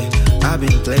hanging, hey. I've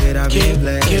been played,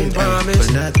 hey,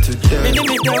 but not today.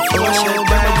 Oh,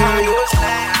 bad girl,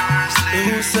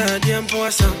 you say tiempo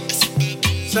asa,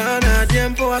 sana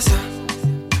tiempo asa.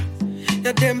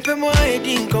 Ya tempe mo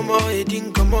edin como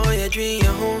ya dream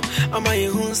ya home. Ama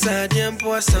you sa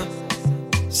tiempo asa,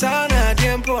 sana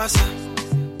tiempo asa.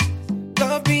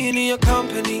 Love being in your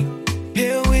company.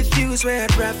 Here with you is where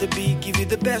I'd rather be. Give you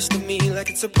the best of me like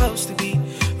it's supposed to be.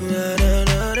 Na, na,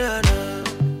 na, na, na.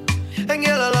 And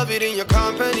girl, I love it in your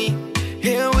company.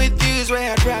 Here with you is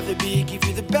where I'd rather be. Give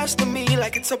you the best of me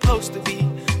like it's supposed to be.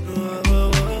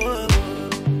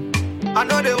 I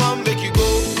know they won't make you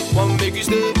go, won't make you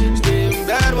stay in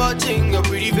bed watching your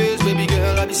pretty face. Baby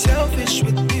girl, I'll be selfish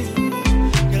with you.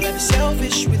 Girl, I'll be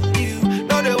selfish with you.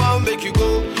 No, they won't make you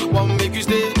go, won't make you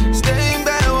stay in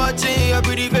bed watching your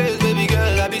pretty face. Baby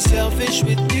girl, I'll be selfish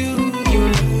with you.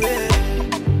 Yeah.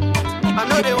 I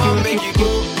know they won't make you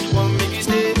go, won't make you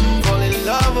stay. Fall in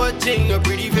love watching your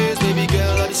pretty face. Baby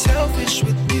girl, I'll be selfish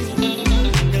with you.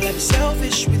 Girl, I'll be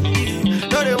selfish with you.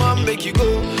 No, they won't make you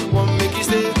go, won't make you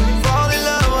stay. Fall in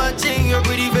love watching your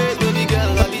pretty face. Baby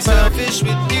girl, I'll be selfish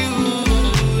with you.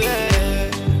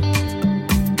 Yeah.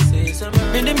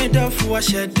 In the middle for a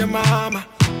shed the mama.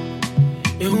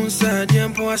 You said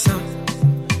tiempo asa,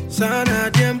 sana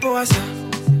tiempo asa.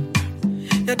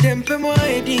 Ya tempe mo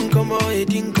edin como ya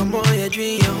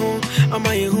dream ya home.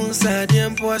 Ama you said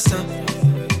tiempo asa,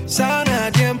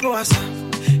 sana tiempo asa.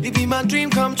 It be my dream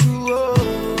come true, oh.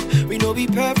 We know be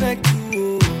perfect too,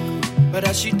 oh. But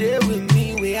as you there with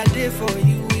me, where I did for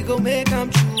you, we gon' make come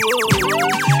true, oh.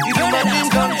 You be my dream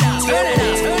come true, oh.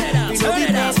 We know be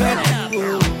perfect too,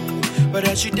 oh. But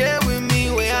as you there with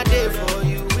me, where I did for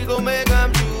you, we gon' make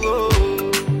come true, oh.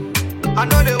 I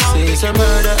know they won't make you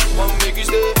murder, won't make you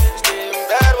stay in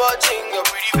bed watching your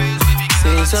pretty face, baby girl.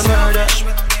 Say it's a murder.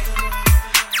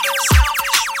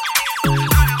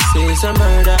 Say it's a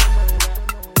murder.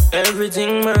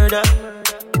 Everything murder.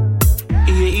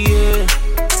 Yeah, yeah.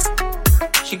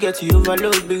 She get you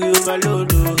overload, big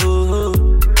overload. Oh, oh,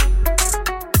 oh.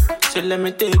 So let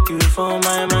me take you for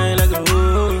my mind like a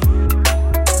oh.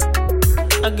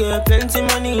 I get plenty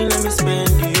money, let me spend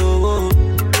it. Oh, oh.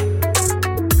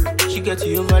 She get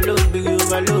you overload, big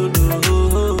overload. Oh, oh,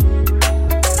 oh.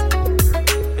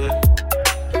 Yeah.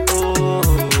 Oh,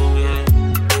 yeah.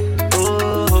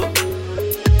 Oh.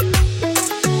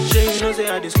 She knows say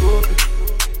I just go.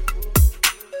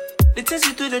 The things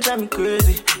you do, they drive me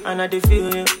crazy, and I dey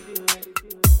feel you.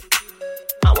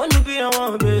 I wanna be a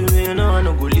one, baby, and I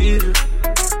no go leave you.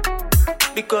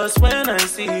 Because when I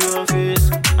see your face,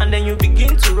 and then you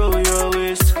begin to roll your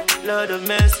waist, Lord of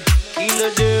mercy, kill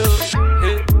a deal.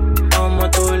 Hey, I'm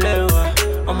to lewa,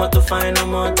 I'm to find,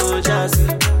 I'm to jazzy.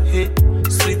 Hey,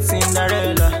 sweet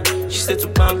Cinderella, she said to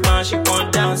bang bang, she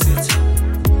can't dance it.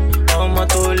 I'm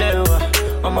to lewa,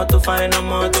 I'm to find,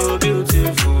 I'm to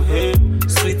beautiful. Hey,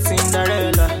 sweet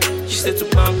Cinderella, she said to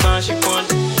bang bang, she can't.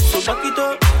 So back it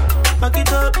up, back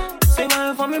it up. Say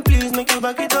why for me, please make you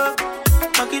back it up,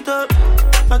 back it up,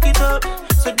 back it up.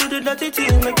 So do the dirty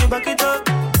thing, make you back it up,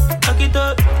 back it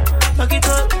up, back it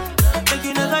up. Make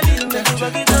you never leave, make you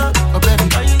back it up. Oh baby,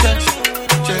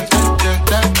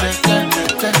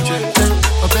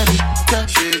 oh baby,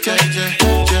 bounce,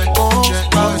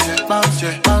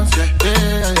 yeah.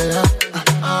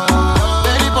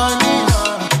 Baby bunnies,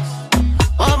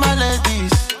 all my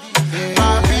ladies,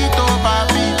 papito.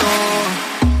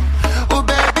 Oh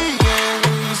baby,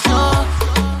 yeah, it's your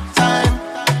time.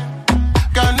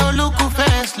 Got no look who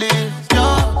face, live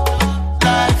your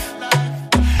life.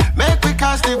 Make we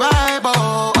cast the Bible,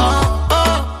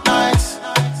 oh, nice.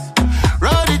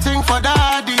 Roll the thing for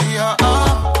daddy,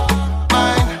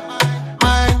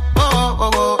 mine,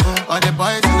 oh. All the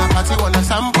boys in the party wanna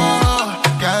sample.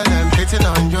 Girl, them hitting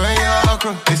on you and your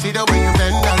crew. They see the way you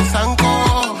bend and sanko.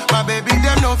 My baby,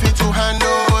 them no fit to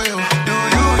handle you. Do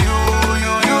you.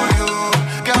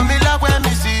 Girl, me love when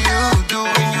me see you.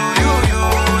 Doing you.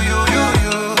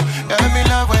 Girl, me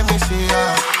love when me see you.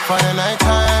 For the night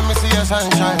time, me see your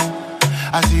sunshine.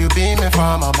 I see you beaming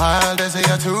from a mile. They say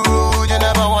you're too rude, you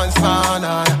never once found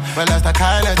out. Well, that's the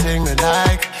kind of thing me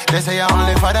like. They say I'm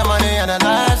only for the money and the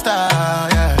lifestyle,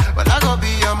 yeah. But I go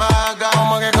be your maga.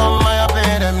 I'ma get come my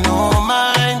pay them no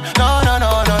mind. No, no,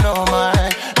 no, no, no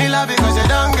mind. Me love because you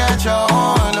don't get your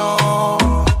own, no.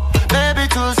 Baby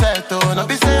too set to, no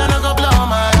be say I no go blow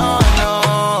my own,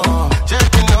 no. Just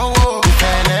you know, you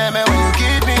can't name me when you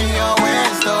keep me your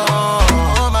waist, oh.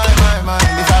 Oh my, my, my.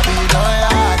 If I be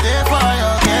loyal, I did for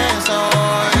your case,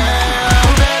 oh yeah.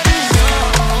 Baby, you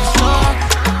so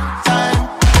time.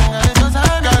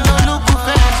 Got no look to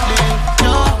face,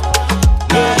 no.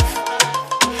 Yeah.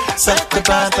 Suck the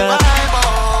vibe,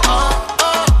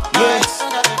 yeah.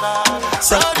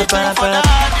 Suck the vibe,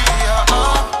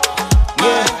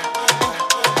 yeah.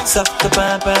 Suck the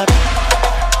vibe,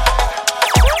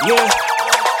 yeah.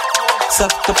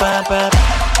 Suck the vibe,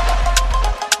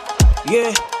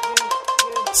 yeah.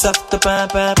 Suck the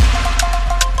vibe,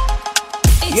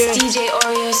 It's DJ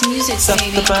Oreo's music,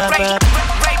 baby.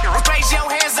 Raise your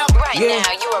hands up right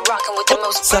now. You are rocking with the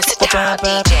most versatile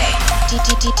DJ.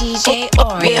 DJ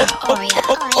Oreo.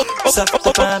 Suck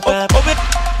the vibe,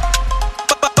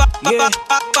 yeah.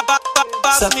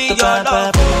 Suck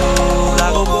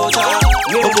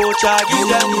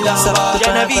the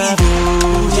vibe,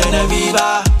 Genevieve, I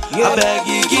beg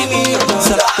you, give me your love.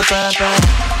 Suck the vibe,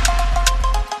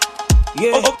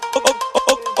 yeah.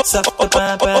 Suck the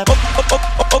vibe,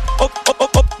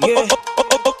 yeah.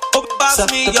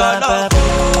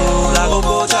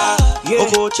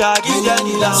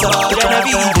 Suck the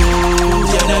vibe,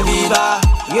 Genevieve,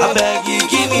 I beg you,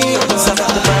 give me your love. Suck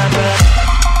the vibe,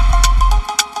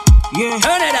 yeah.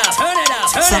 Turn it up, turn it up,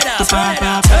 turn it up, turn it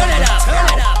up, turn it up, turn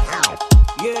it up.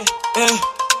 Yeah, yeah.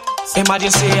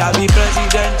 Imagine say I be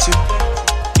president,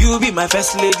 you be my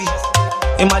first lady.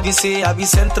 Imagine say I be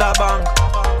central bank.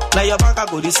 Now your bank I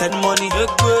go to send money.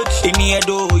 In the head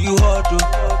oh you hot oh,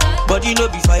 but you know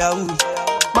be firewood.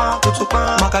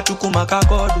 Maka chuku maka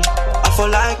godo. I feel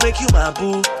like make you my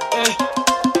boo.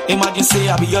 Imagine say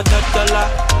I be your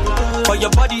 $3. For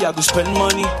your body I go spend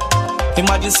money.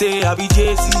 Imagine say I be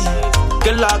Jay-Z.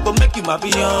 Girl I go make you my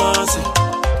Beyonce.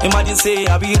 Imagine say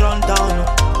I be run down.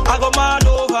 I go mad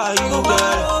over you,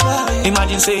 girl.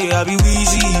 Imagine say I be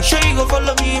Weezy. Sure you go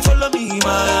follow me, my baby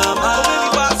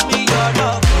pass me your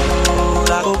love.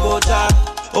 Like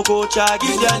Okocha,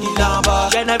 give Danny number.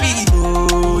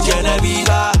 Genevieve,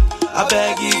 I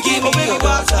beg you, give me your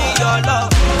pass me your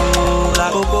love.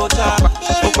 Like Okocha,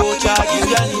 give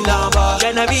Danny number.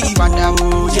 Genevieve,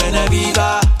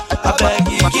 I beg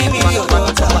you, give me your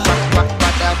daughter.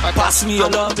 Pass me your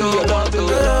love, I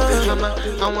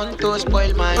want to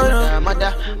spoil my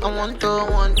mother. I want to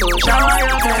shower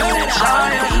your face. I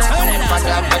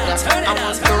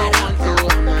want to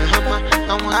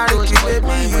spoil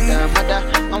my mother.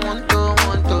 I want to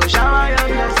shower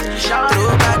your face.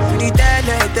 Throw back the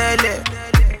tele.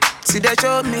 See they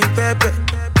show me pepper.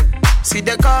 See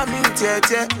they call me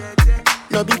tete.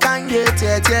 No be can get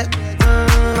tete.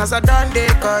 As I done they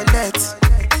collect.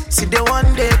 See they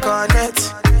one day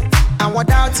connect. And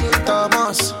without it,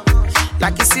 Thomas,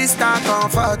 like his sister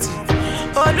comfort.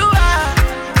 Oluwa,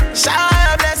 shower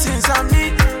your blessings on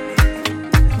me,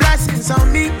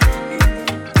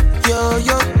 yo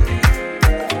yo.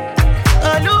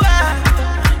 Oluwa,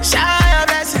 shower your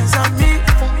blessings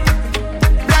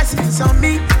on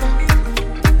me,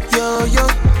 yo yo.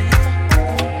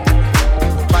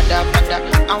 Pada,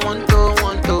 I want to,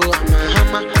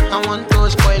 I want to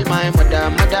spoil my mother.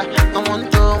 I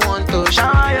want to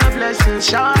shower your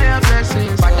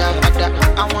blessings. Pada,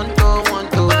 I want to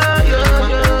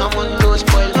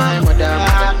spoil my mother.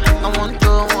 I want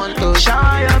to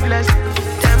shower your blessings.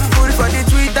 Them put for the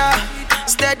Twitter,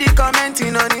 steady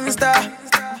commenting on Insta.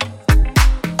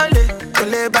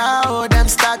 Ole bao, them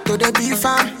start to the beef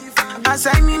fam. As I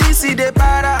see the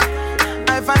para,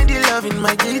 I find the love in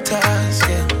my guitars.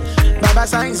 Yeah. Baba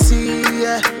Science,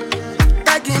 yeah.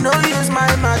 I can no use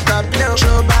my matter play.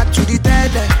 Show back to the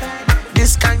tele.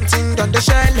 This kind thing done the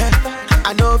shell.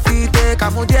 I know if you take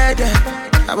a dead.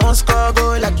 I won't score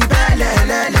go like you belle.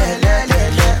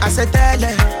 I said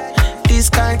tele. This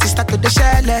kind thing start to the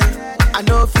shell. I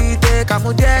know if you take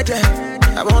a dead.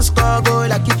 I won't score go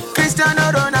like you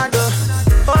Cristiano Ronaldo.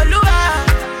 Oluwa,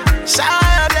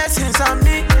 shower your blessings on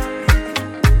me,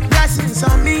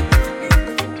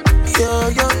 yo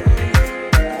yo.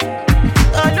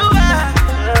 Oluwa,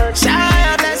 shower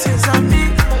your blessings on me,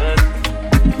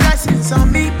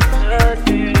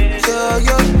 yo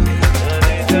yo.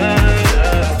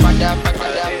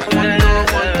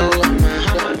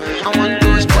 I want to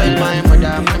spoil my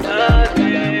mother.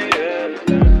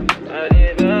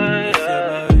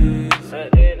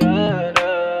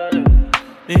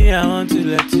 I want to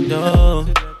let you know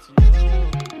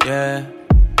Yeah.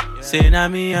 Say now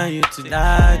me and you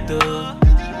tonight, oh.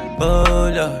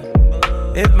 Oh Lord,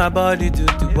 if my body do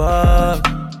the work,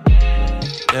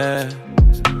 yeah,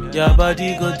 your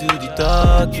body go do the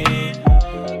talking.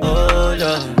 Oh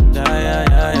Lord,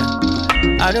 yeah.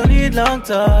 I don't need long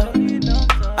talk.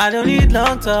 I don't need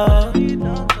long talk.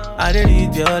 I don't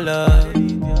need your love.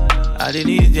 I don't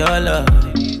need your love.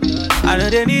 I know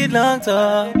they need long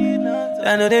talk.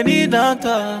 I know they need long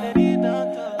talk.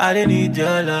 I don't need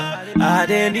your love. I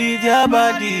don't need your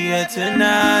body here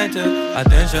tonight.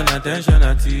 Attention, attention,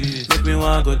 attention. Make me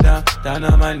wanna go down, down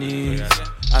on my knees.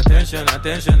 Attention,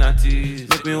 attention, attention.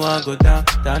 Make me wanna go down,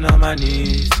 down on my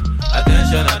knees.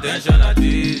 Attention, attention,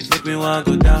 attention. Make me wanna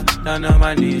go down, down on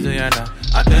my knees. Oh yeah, nah.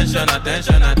 Attention,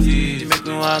 attention, attention. Make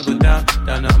me wanna go down,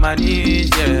 down on my knees.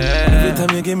 Yeah. Every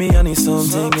time you give me, I need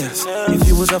something else. If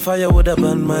you was a fire, would have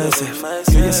burned myself.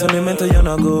 You just me mental, you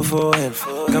not go for help.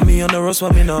 Got me on the road, so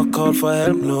me not call for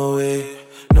help. No way.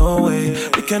 No way,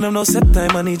 we can't have no set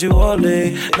time, I need you all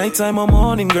day. Nighttime or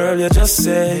morning, girl, you just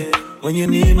say when you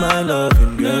need my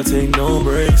loving, girl, take no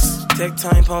breaks. Take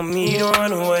time for me, don't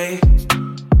run away.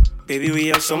 Baby, we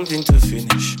have something to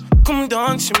finish. Come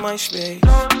dance in my space.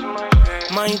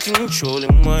 Mind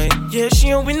controlling mine. Yeah,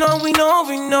 we know.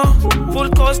 Full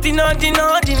cost, dinner.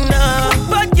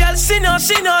 But girl, sinner.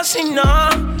 So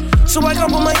I can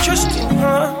put my trust in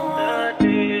her.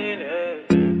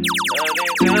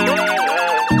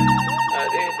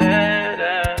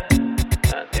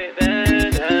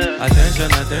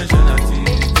 Attention,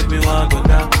 make me wanna go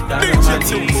down on my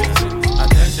knees.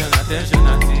 Attention,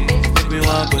 make me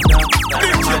wanna go down on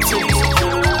my knees.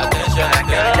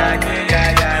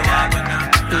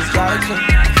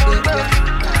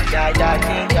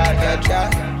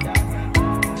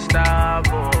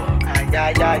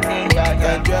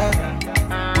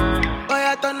 Oh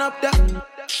yeah, turn up the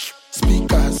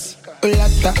speakers. Oh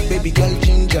like baby girl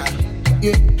ginger.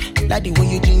 Yeah, like the way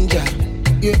you ginger.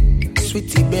 Yeah.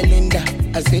 Sweetie Belinda,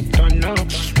 I say turn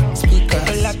up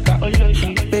speakers.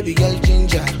 Baby girl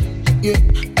ginger, yeah.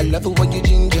 I love it when you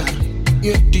ginger,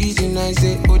 yeah. Dizzy nice,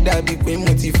 say oh that big pain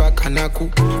motiva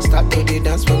kanaku. Start to the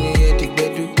dance when you hear the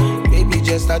bedu. Baby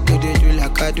just start to the do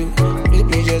like I do.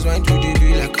 Baby just want to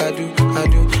do like I do.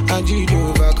 And you do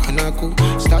over kanaku.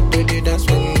 Start to the dance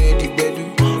when you hear the bedu.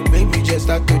 Baby just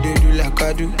start to the do like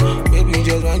I do. Baby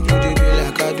just want to do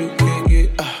like I do. Yeah.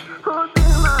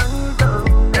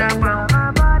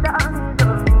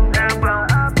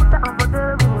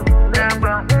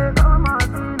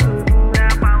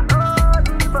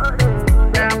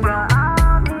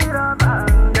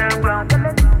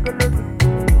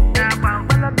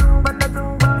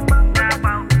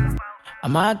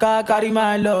 Maka carry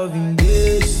my love in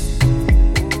this.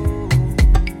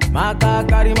 Maka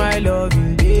carry my love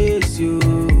in this, yo.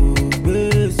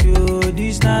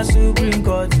 This na supreme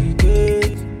court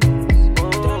ticket.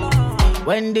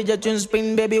 When did your tune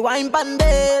spin, baby, wine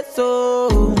pande so.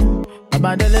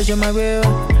 Abadele show my way,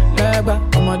 legba.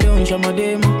 I'ma do show my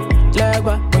demo,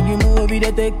 legba. When you move,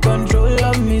 they take control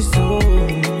of me so.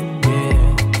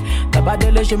 Yeah.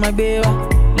 Abadele show my way,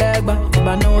 legba.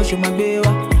 I'ma know show my way.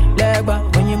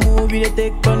 When you move, they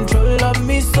take control of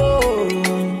me so.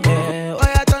 Yeah. Oh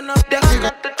yeah, turn up the oh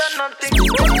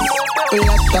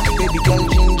like that baby girl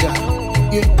ginger.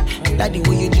 Yeah, like the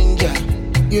way you ginger.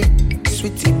 Yeah,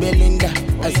 sweetie Belinda.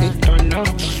 I say turn up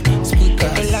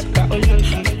speakers.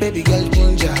 Baby girl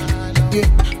ginger. Yeah,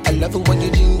 I love it when you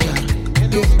ginger.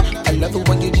 Yeah, I love it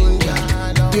when you ginger.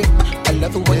 Yeah, I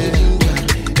love it when you ginger.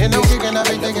 And I'm thinking I've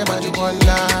been thinking about you one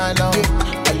night long.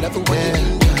 Yeah, I love it when you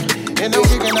ginger. And I'm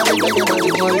thinking I've been thinking about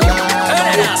you one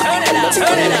night long.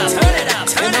 Turn it up.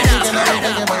 And I'm thinking I've been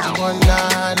thinking about you one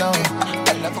night long.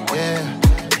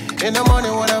 Yeah. In the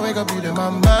morning when I wake up, you in my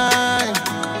mind.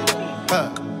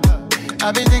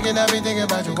 I've been thinking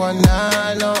about you one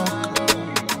night long.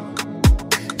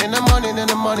 In the morning, you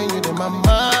in my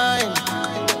mind.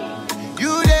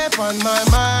 You there on my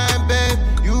mind, babe.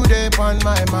 You there on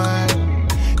my mind.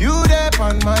 You there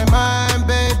on my mind,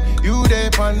 babe. You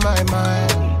there on my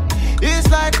mind. It's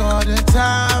like all the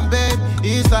time, babe.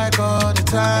 It's like all the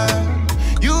time.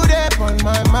 You there on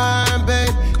my mind,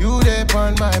 babe. You there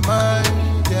on my mind,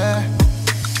 yeah.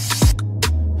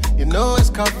 You know it's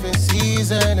cuffing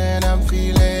season and I'm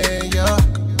feeling ya.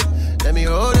 Let me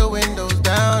roll the windows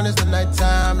down. It's the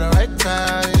nighttime, the right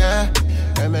time, yeah.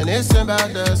 Reminiscing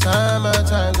about the summer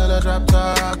times in the drop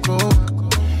top cool.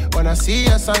 When I see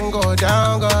a sun go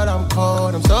down, God, I'm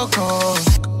cold. I'm so cold.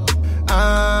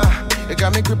 You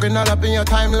got me creeping all up in your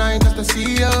timeline just to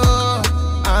see you.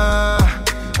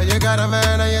 You got a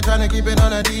man and you're trying to keep it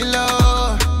on a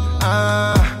D-low.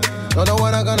 Don't know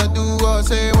what I'm gonna do or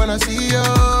say when I see you.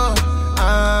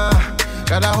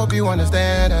 Girl, I hope you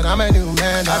understand that I'm a new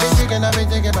man. I've been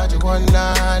thinking about you one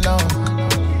night long.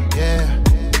 Yeah.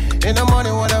 In the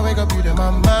morning when I wake up, you in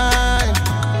my mind.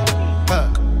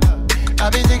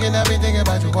 I've been thinking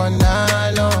about you one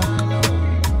night long.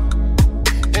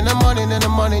 In the morning, you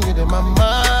in my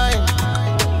mind.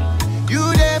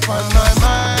 You there on my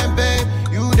mind, babe.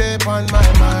 You there on my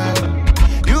mind.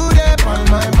 You there on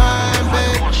my mind,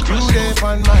 babe. You there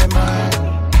on my mind.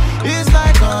 It's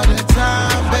like all the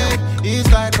time, babe.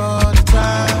 It's like all the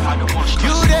time.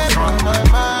 You there on my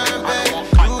mind, babe.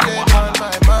 You there on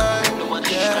my mind.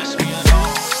 Yeah.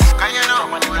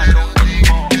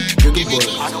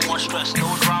 I don't want stress,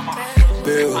 no drama.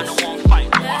 Bills. I don't want fight,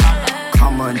 no wahala.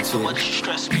 Come on, too. What you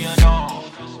stress me at all?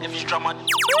 If it's drama, turn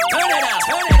it up,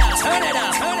 turn it up, turn it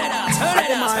up, turn it up, turn it up.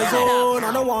 I'm in my zone,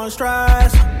 I don't want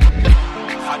stress.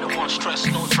 I don't want stress,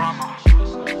 no drama. I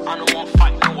don't want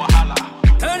fight, no wahala.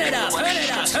 Turn it up, turn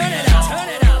it up, turn it up, turn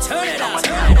it up, turn it up,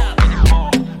 turn it up.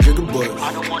 Jigga boy.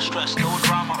 I don't want stress, no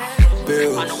drama.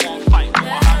 Bills. I don't want fight, no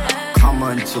wahala. Come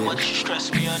on, too. What you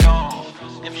stress me at all?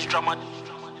 If it's drama.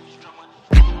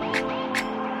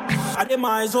 I'm in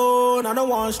my zone, I don't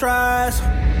want stress.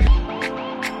 I'm in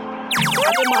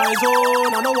my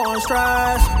zone, I don't want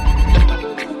stress.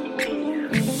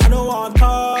 I don't want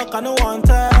talk, I don't want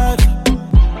text.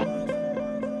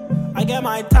 I get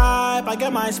my type, I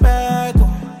get my spec.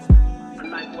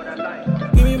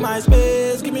 Give me my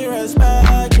space, give me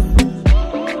respect.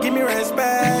 Give me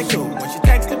respect. When she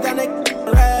text it, then it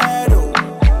red.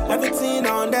 Everything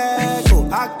on deck.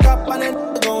 Act up and then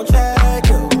gon' check.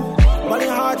 Money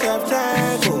hard,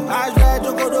 Shevchenko. Eyes red,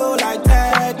 you go do like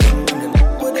tech.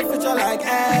 Put the picture like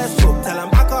Astro. Tell him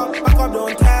back up,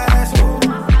 don't test.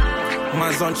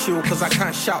 Man's on chill cause I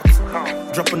can't shout.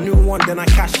 Drop a new one, then I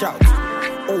cash out.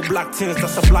 Old black things,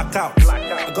 that's a blackout.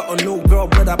 I got a new girl,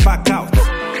 better back out.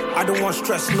 I don't want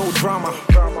stress, no drama.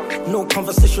 No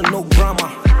conversation, no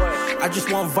grammar. I just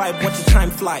want vibe, watch the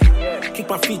time fly. Kick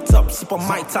my feet up, sip on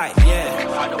my tie, yeah.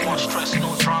 I don't want stress,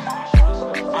 no drama.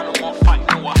 I don't want fight,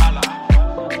 no wahala.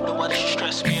 Nobody should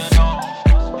stress me at all.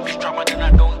 If it's drama, then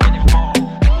I don't get involved.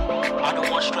 I don't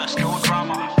want stress, no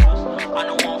drama. I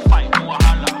don't want fight, no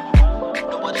wahala.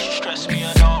 Nobody should stress me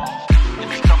at all. If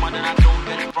it's drama, then I don't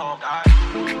get involved.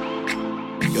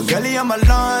 Your girlie on my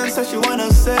line says she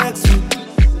wanna sex me.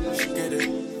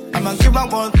 I'ma give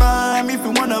up one time if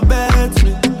you wanna bet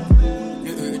me.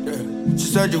 She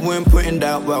said you ain't putting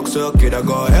that work, so kid, I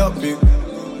gotta help you.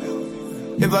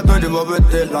 If I told you what we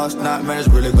did last night, man, it's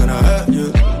really gonna hurt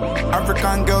you.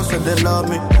 African girls said they love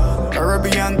me.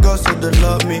 Caribbean girls said they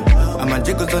love me. And my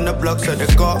jiggers on the block said they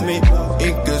got me.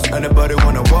 Incas, anybody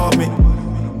wanna war me?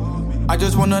 I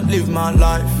just wanna live my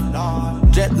life.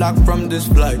 Jet lag from this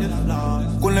flight.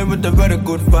 Cooling with a very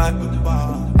good vibe.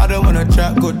 I don't wanna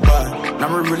chat goodbye. Now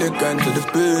we really getting to the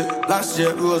speed. Last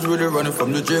year we was really running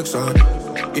from the jigsaw.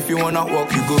 If you wanna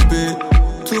walk, you go big.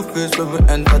 2 fists when we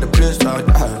enter the place like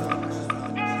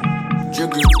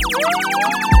Jiggy,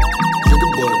 Jiggy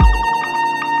boy.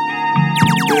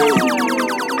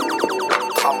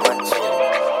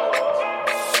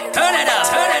 Turn it up,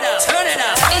 turn it up, turn it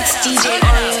up. It's DJ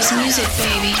Oreo's music,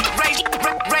 baby.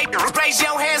 Raise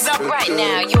your hands up right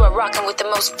now. You are rocking with the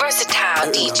most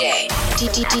versatile DJ.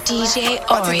 DJ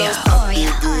Oreo.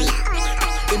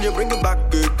 Can you bring it back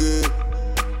again?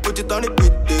 Put it on the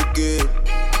beat again.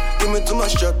 Give me too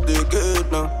much shot again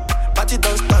now. Party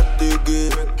don't start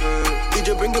again.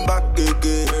 DJ bring it back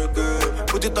again.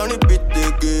 Put it on the beat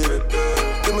again.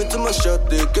 Give me too much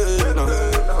shot again now.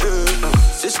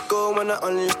 Cisco when I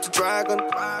unleash the dragon.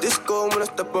 Disco when I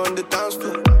step on the dance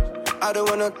floor. I don't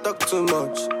wanna talk too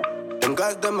much. Them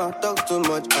guys, them I talk too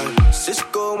much.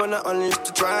 Cisco when I unleash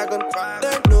the dragon.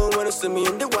 They know when they see me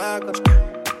in the wagon.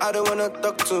 I don't wanna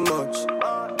talk too much.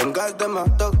 Them guys, them I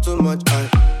talk too much.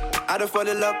 I don't fall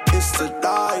in love, it's a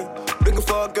lie. Looking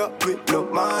for a girl with no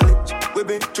mileage. We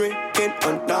been drinking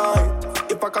all night.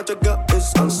 If I catch a girl,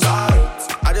 it's on sight.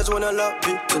 I just wanna love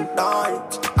you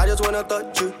tonight. I just wanna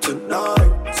touch you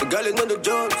tonight. So girl, you know the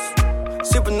jokes.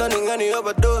 Sipping nothing, any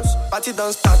overdose. Party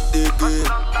don't start again.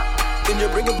 Then you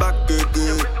bring it back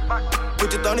again.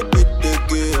 Put it on the beat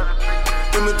again.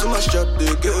 Give me too much shot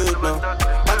again now.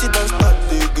 Party don't start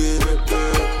again.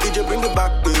 DJ bring it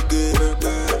back again.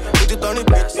 Put it on the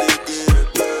beat again.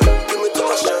 Give me too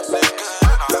much shot again.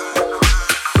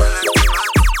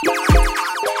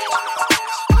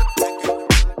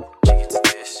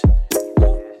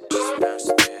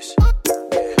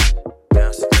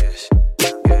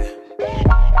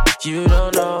 You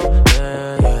don't know,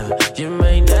 yeah, yeah. You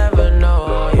may never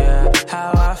know, yeah,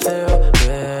 how I feel,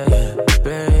 yeah, yeah,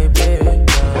 baby.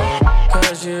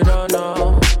 Cause you don't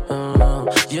know,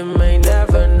 you may never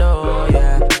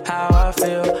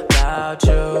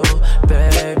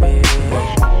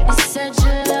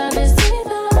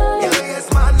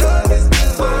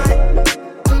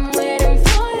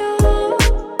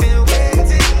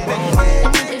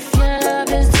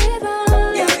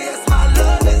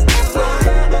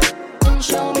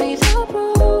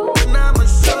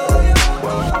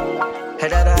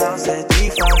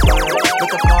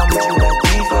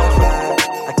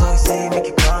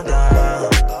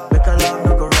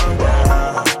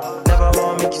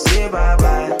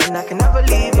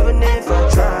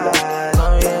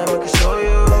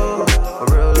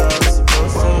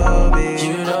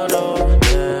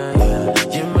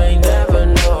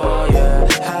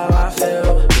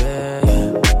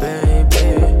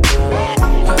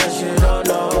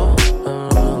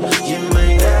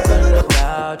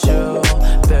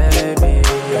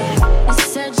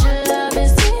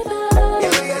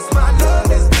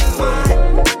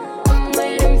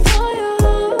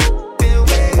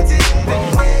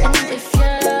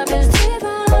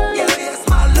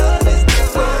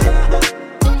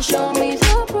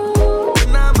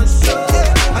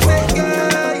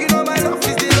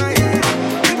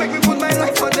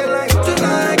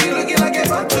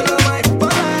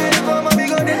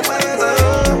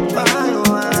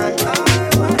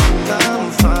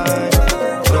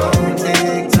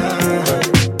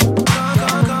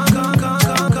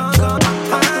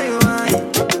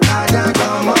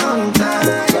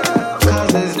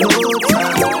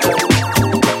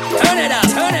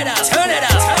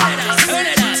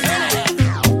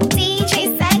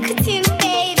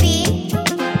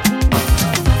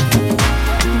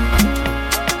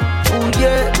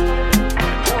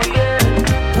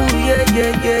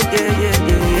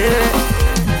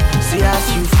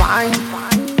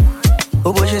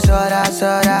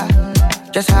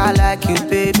just how I like you,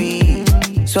 baby.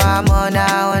 So I'm on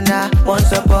now,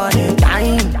 once upon a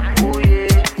time.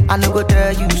 I no go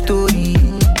tell you story.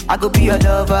 I go be your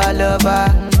lover.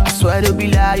 I swear to be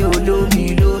like you, love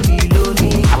me.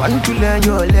 I want to learn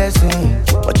your lesson,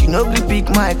 but you know we pick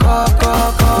my call.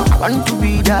 I want to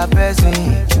be that person.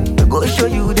 I go show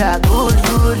you that good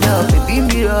love. Baby,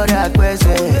 mirror that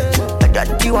question. I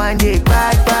got you one day,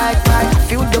 back.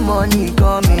 Feel the money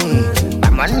coming. My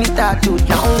money start to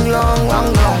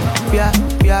long.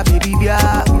 Yeah, baby,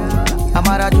 yeah. I'm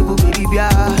a rajuku, baby,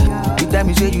 yeah. You tell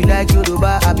me say you like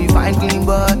Yoruba, I be fine, clean,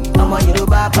 but I'm a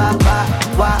Yoruba,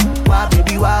 wah,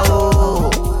 baby, wah, oh.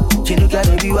 Chinuka,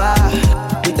 baby, wah.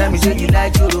 You tell me say you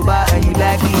like Yoruba, and you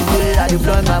like it, yeah. I do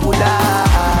flood my mula.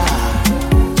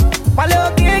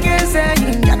 Palo kege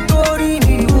saying, yatori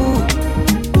me,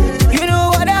 you know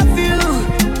what I feel,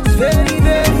 it's very,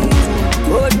 very.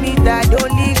 Hold me tight,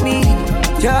 don't leave me.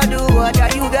 Just do what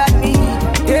you got me.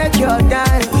 Take your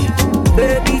time,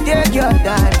 baby, take your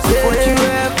time. Put you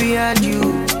right behind you.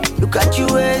 Look at you,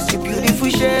 it's a beautiful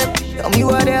shape. Tell me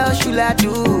what else should I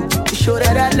do to show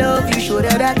that I love you, show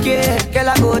that I care. Girl,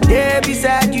 I go there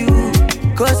beside you,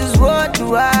 cause it's what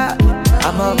you are.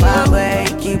 I'm on my way,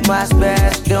 keep my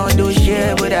space. Don't do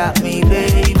shit without me,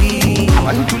 baby. I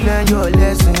want to learn your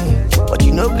lesson, but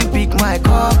you know we pick my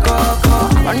call.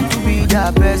 I want to be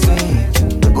that person.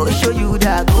 Go show you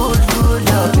that good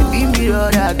love. Baby,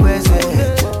 mirror that question.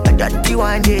 I got you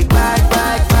one day, back.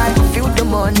 Feel the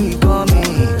money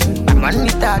coming. My money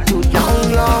start to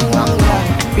long.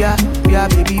 Yeah,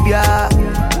 baby, yeah.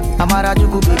 I'm a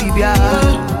rajuku, baby,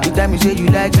 yeah. You tell me say you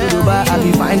like Yoruba, I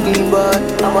be fine, clean, but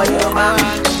I'm a Yoruba.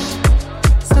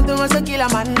 Something was a killer,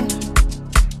 man.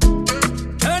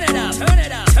 Turn it up.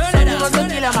 Something was a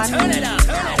killer, man. Turn it up.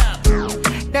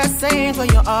 They're saying for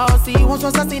your all, see, once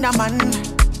was a sinner, man.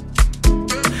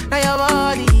 Now your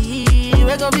body,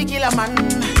 we gon' be killer, man.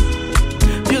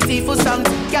 Beautiful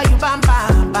something, girl, you bam,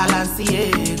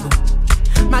 Balenciaga.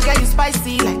 My girl, you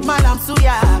spicy like Malam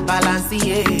Suya,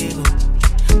 Balenciaga.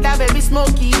 That baby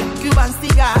smoky, Cuban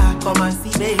cigar, come and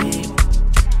see, baby.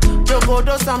 You go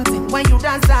do something when you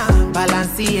dance,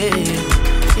 Balenciaga.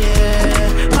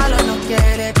 Yeah, Malo no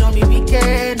quiere, don't be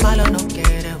wicked, Malo no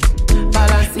quiere.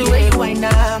 Balance the way you wind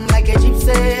up like a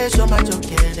gypsy, show my joke,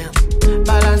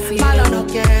 balance Malo no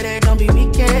quiere, don't be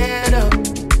wicked.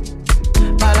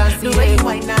 Balance the way you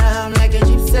wind up like a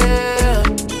gypsy.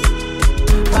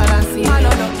 Balance Malo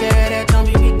no quiere, don't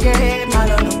be wicked.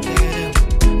 Malo no quiere.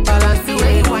 Balance the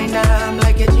way you wind up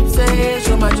like a gypsy,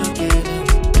 show my joke,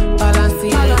 balance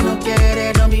Malo no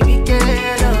quiere, don't be wicked.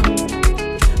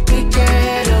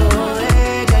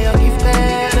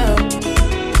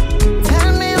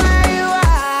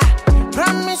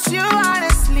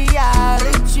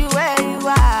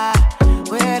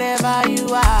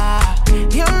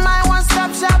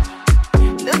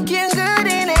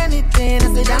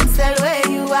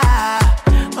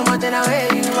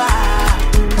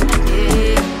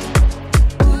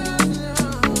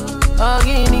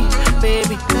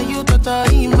 Baby, now you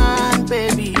totally man,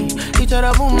 baby. Each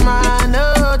other woman,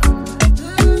 oh,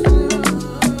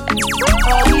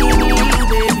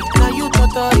 baby, now you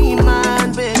totally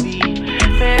man, baby.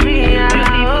 Baby, yeah,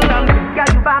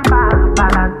 you bam,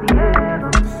 Balenciaga.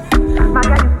 My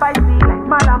girl is spicy like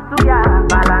Malam Suya,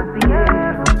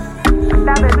 Balenciaga.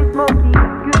 That baby smoky,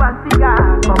 Cuban cigar,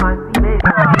 come and see, baby.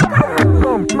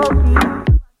 Smoky,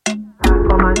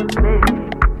 come and see, baby.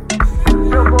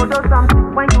 You go do something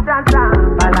when you dance,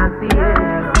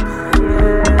 Balenciaga.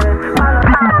 Yeah,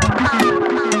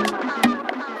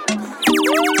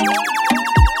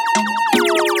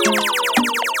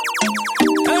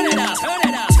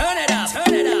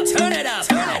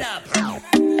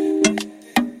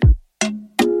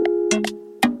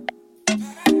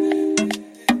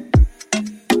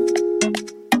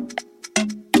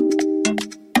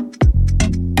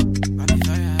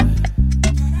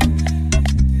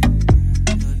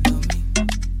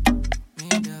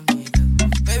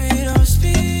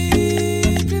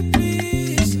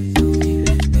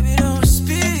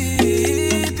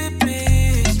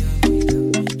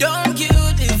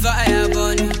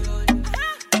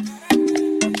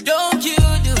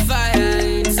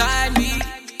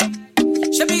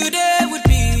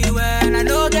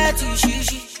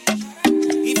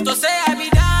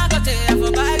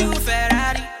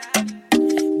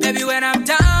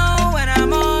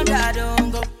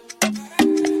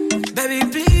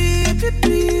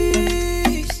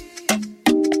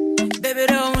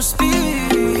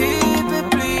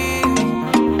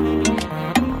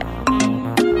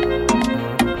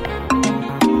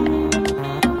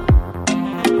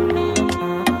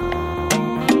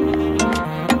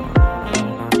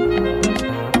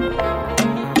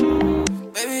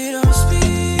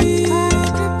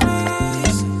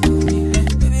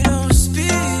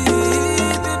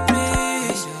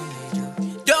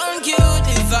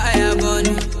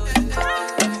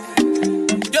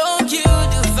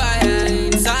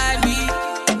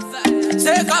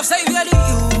 love say you do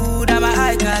you, that my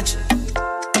eye catch.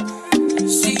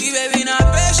 See, baby,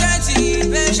 not patiently,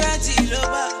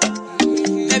 lover.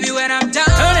 Baby, when I'm down,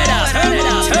 turn it up, turn it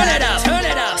up, turn it up, turn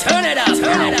it up, turn it up,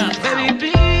 turn it up.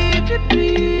 Baby,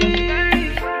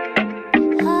 please.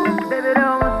 Baby,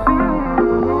 don't.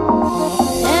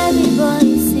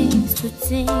 Everybody seems to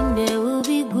think they will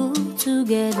be good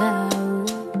together.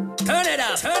 Turn it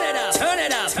up, turn it up, turn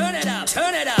it up, turn it up,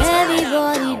 turn it up.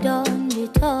 Everybody done the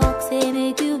talk, say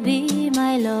make you be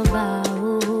my lover.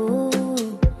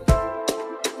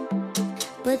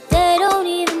 But they don't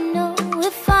even know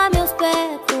if I'm your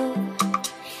speckle.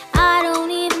 I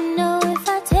don't even know if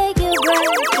I take your breath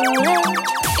away.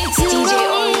 It's DJ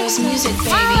Oreo's music,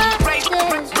 baby.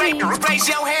 Raise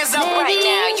your hands up right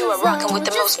now. You are rocking with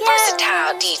the most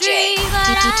versatile DJ.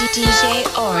 DJ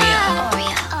Oreo.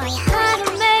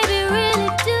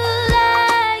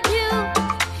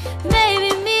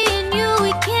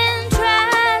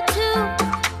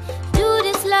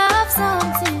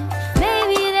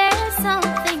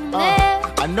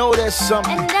 I know there's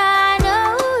something. And I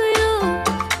know you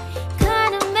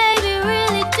kinda maybe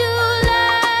really do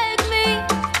like me.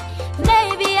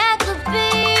 Maybe I could be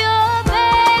your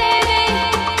baby.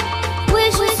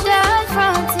 Wish we start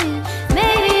fronting.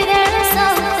 Maybe there's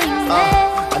something there.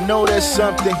 I know there's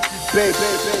something, babe.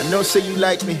 I know say you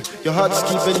like me. Your heart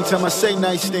skips anytime I say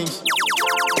nice things.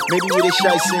 Maybe with a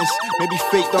shy sense, maybe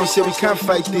fate don't say we can't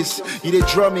fight this. You did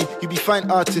draw me, you be fine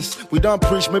artists. We don't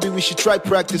preach, maybe we should try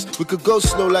practice. We could go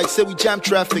slow like say we jam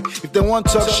traffic. If they want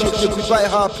talk shit, look, we buy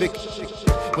Harpic.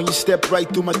 When you step right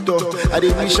through my door, I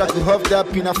did wish I could have that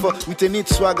pinafore with a neat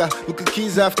swagger. We could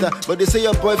keys after, but they say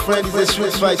your boyfriend is a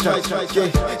street fighter. Yeah,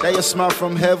 that your smile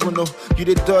from heaven, oh. You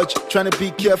did dodge, trying to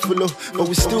be careful, oh. But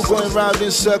we still going round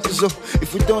in circles, oh.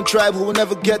 If we don't try, we will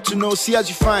never get to know. See as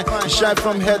you find and shine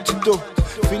from head to toe.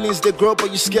 Feelings they grow,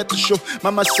 but you scared to show.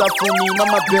 Mama suffer me,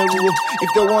 mama bury you.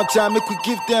 If they want time, we could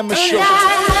give them a show.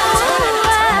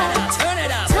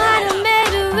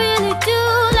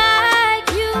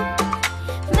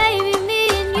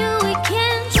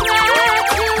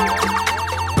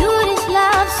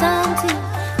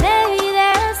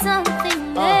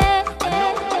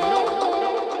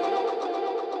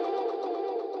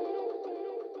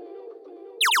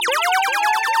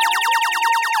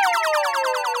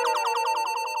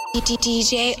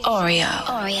 DJ Oreo.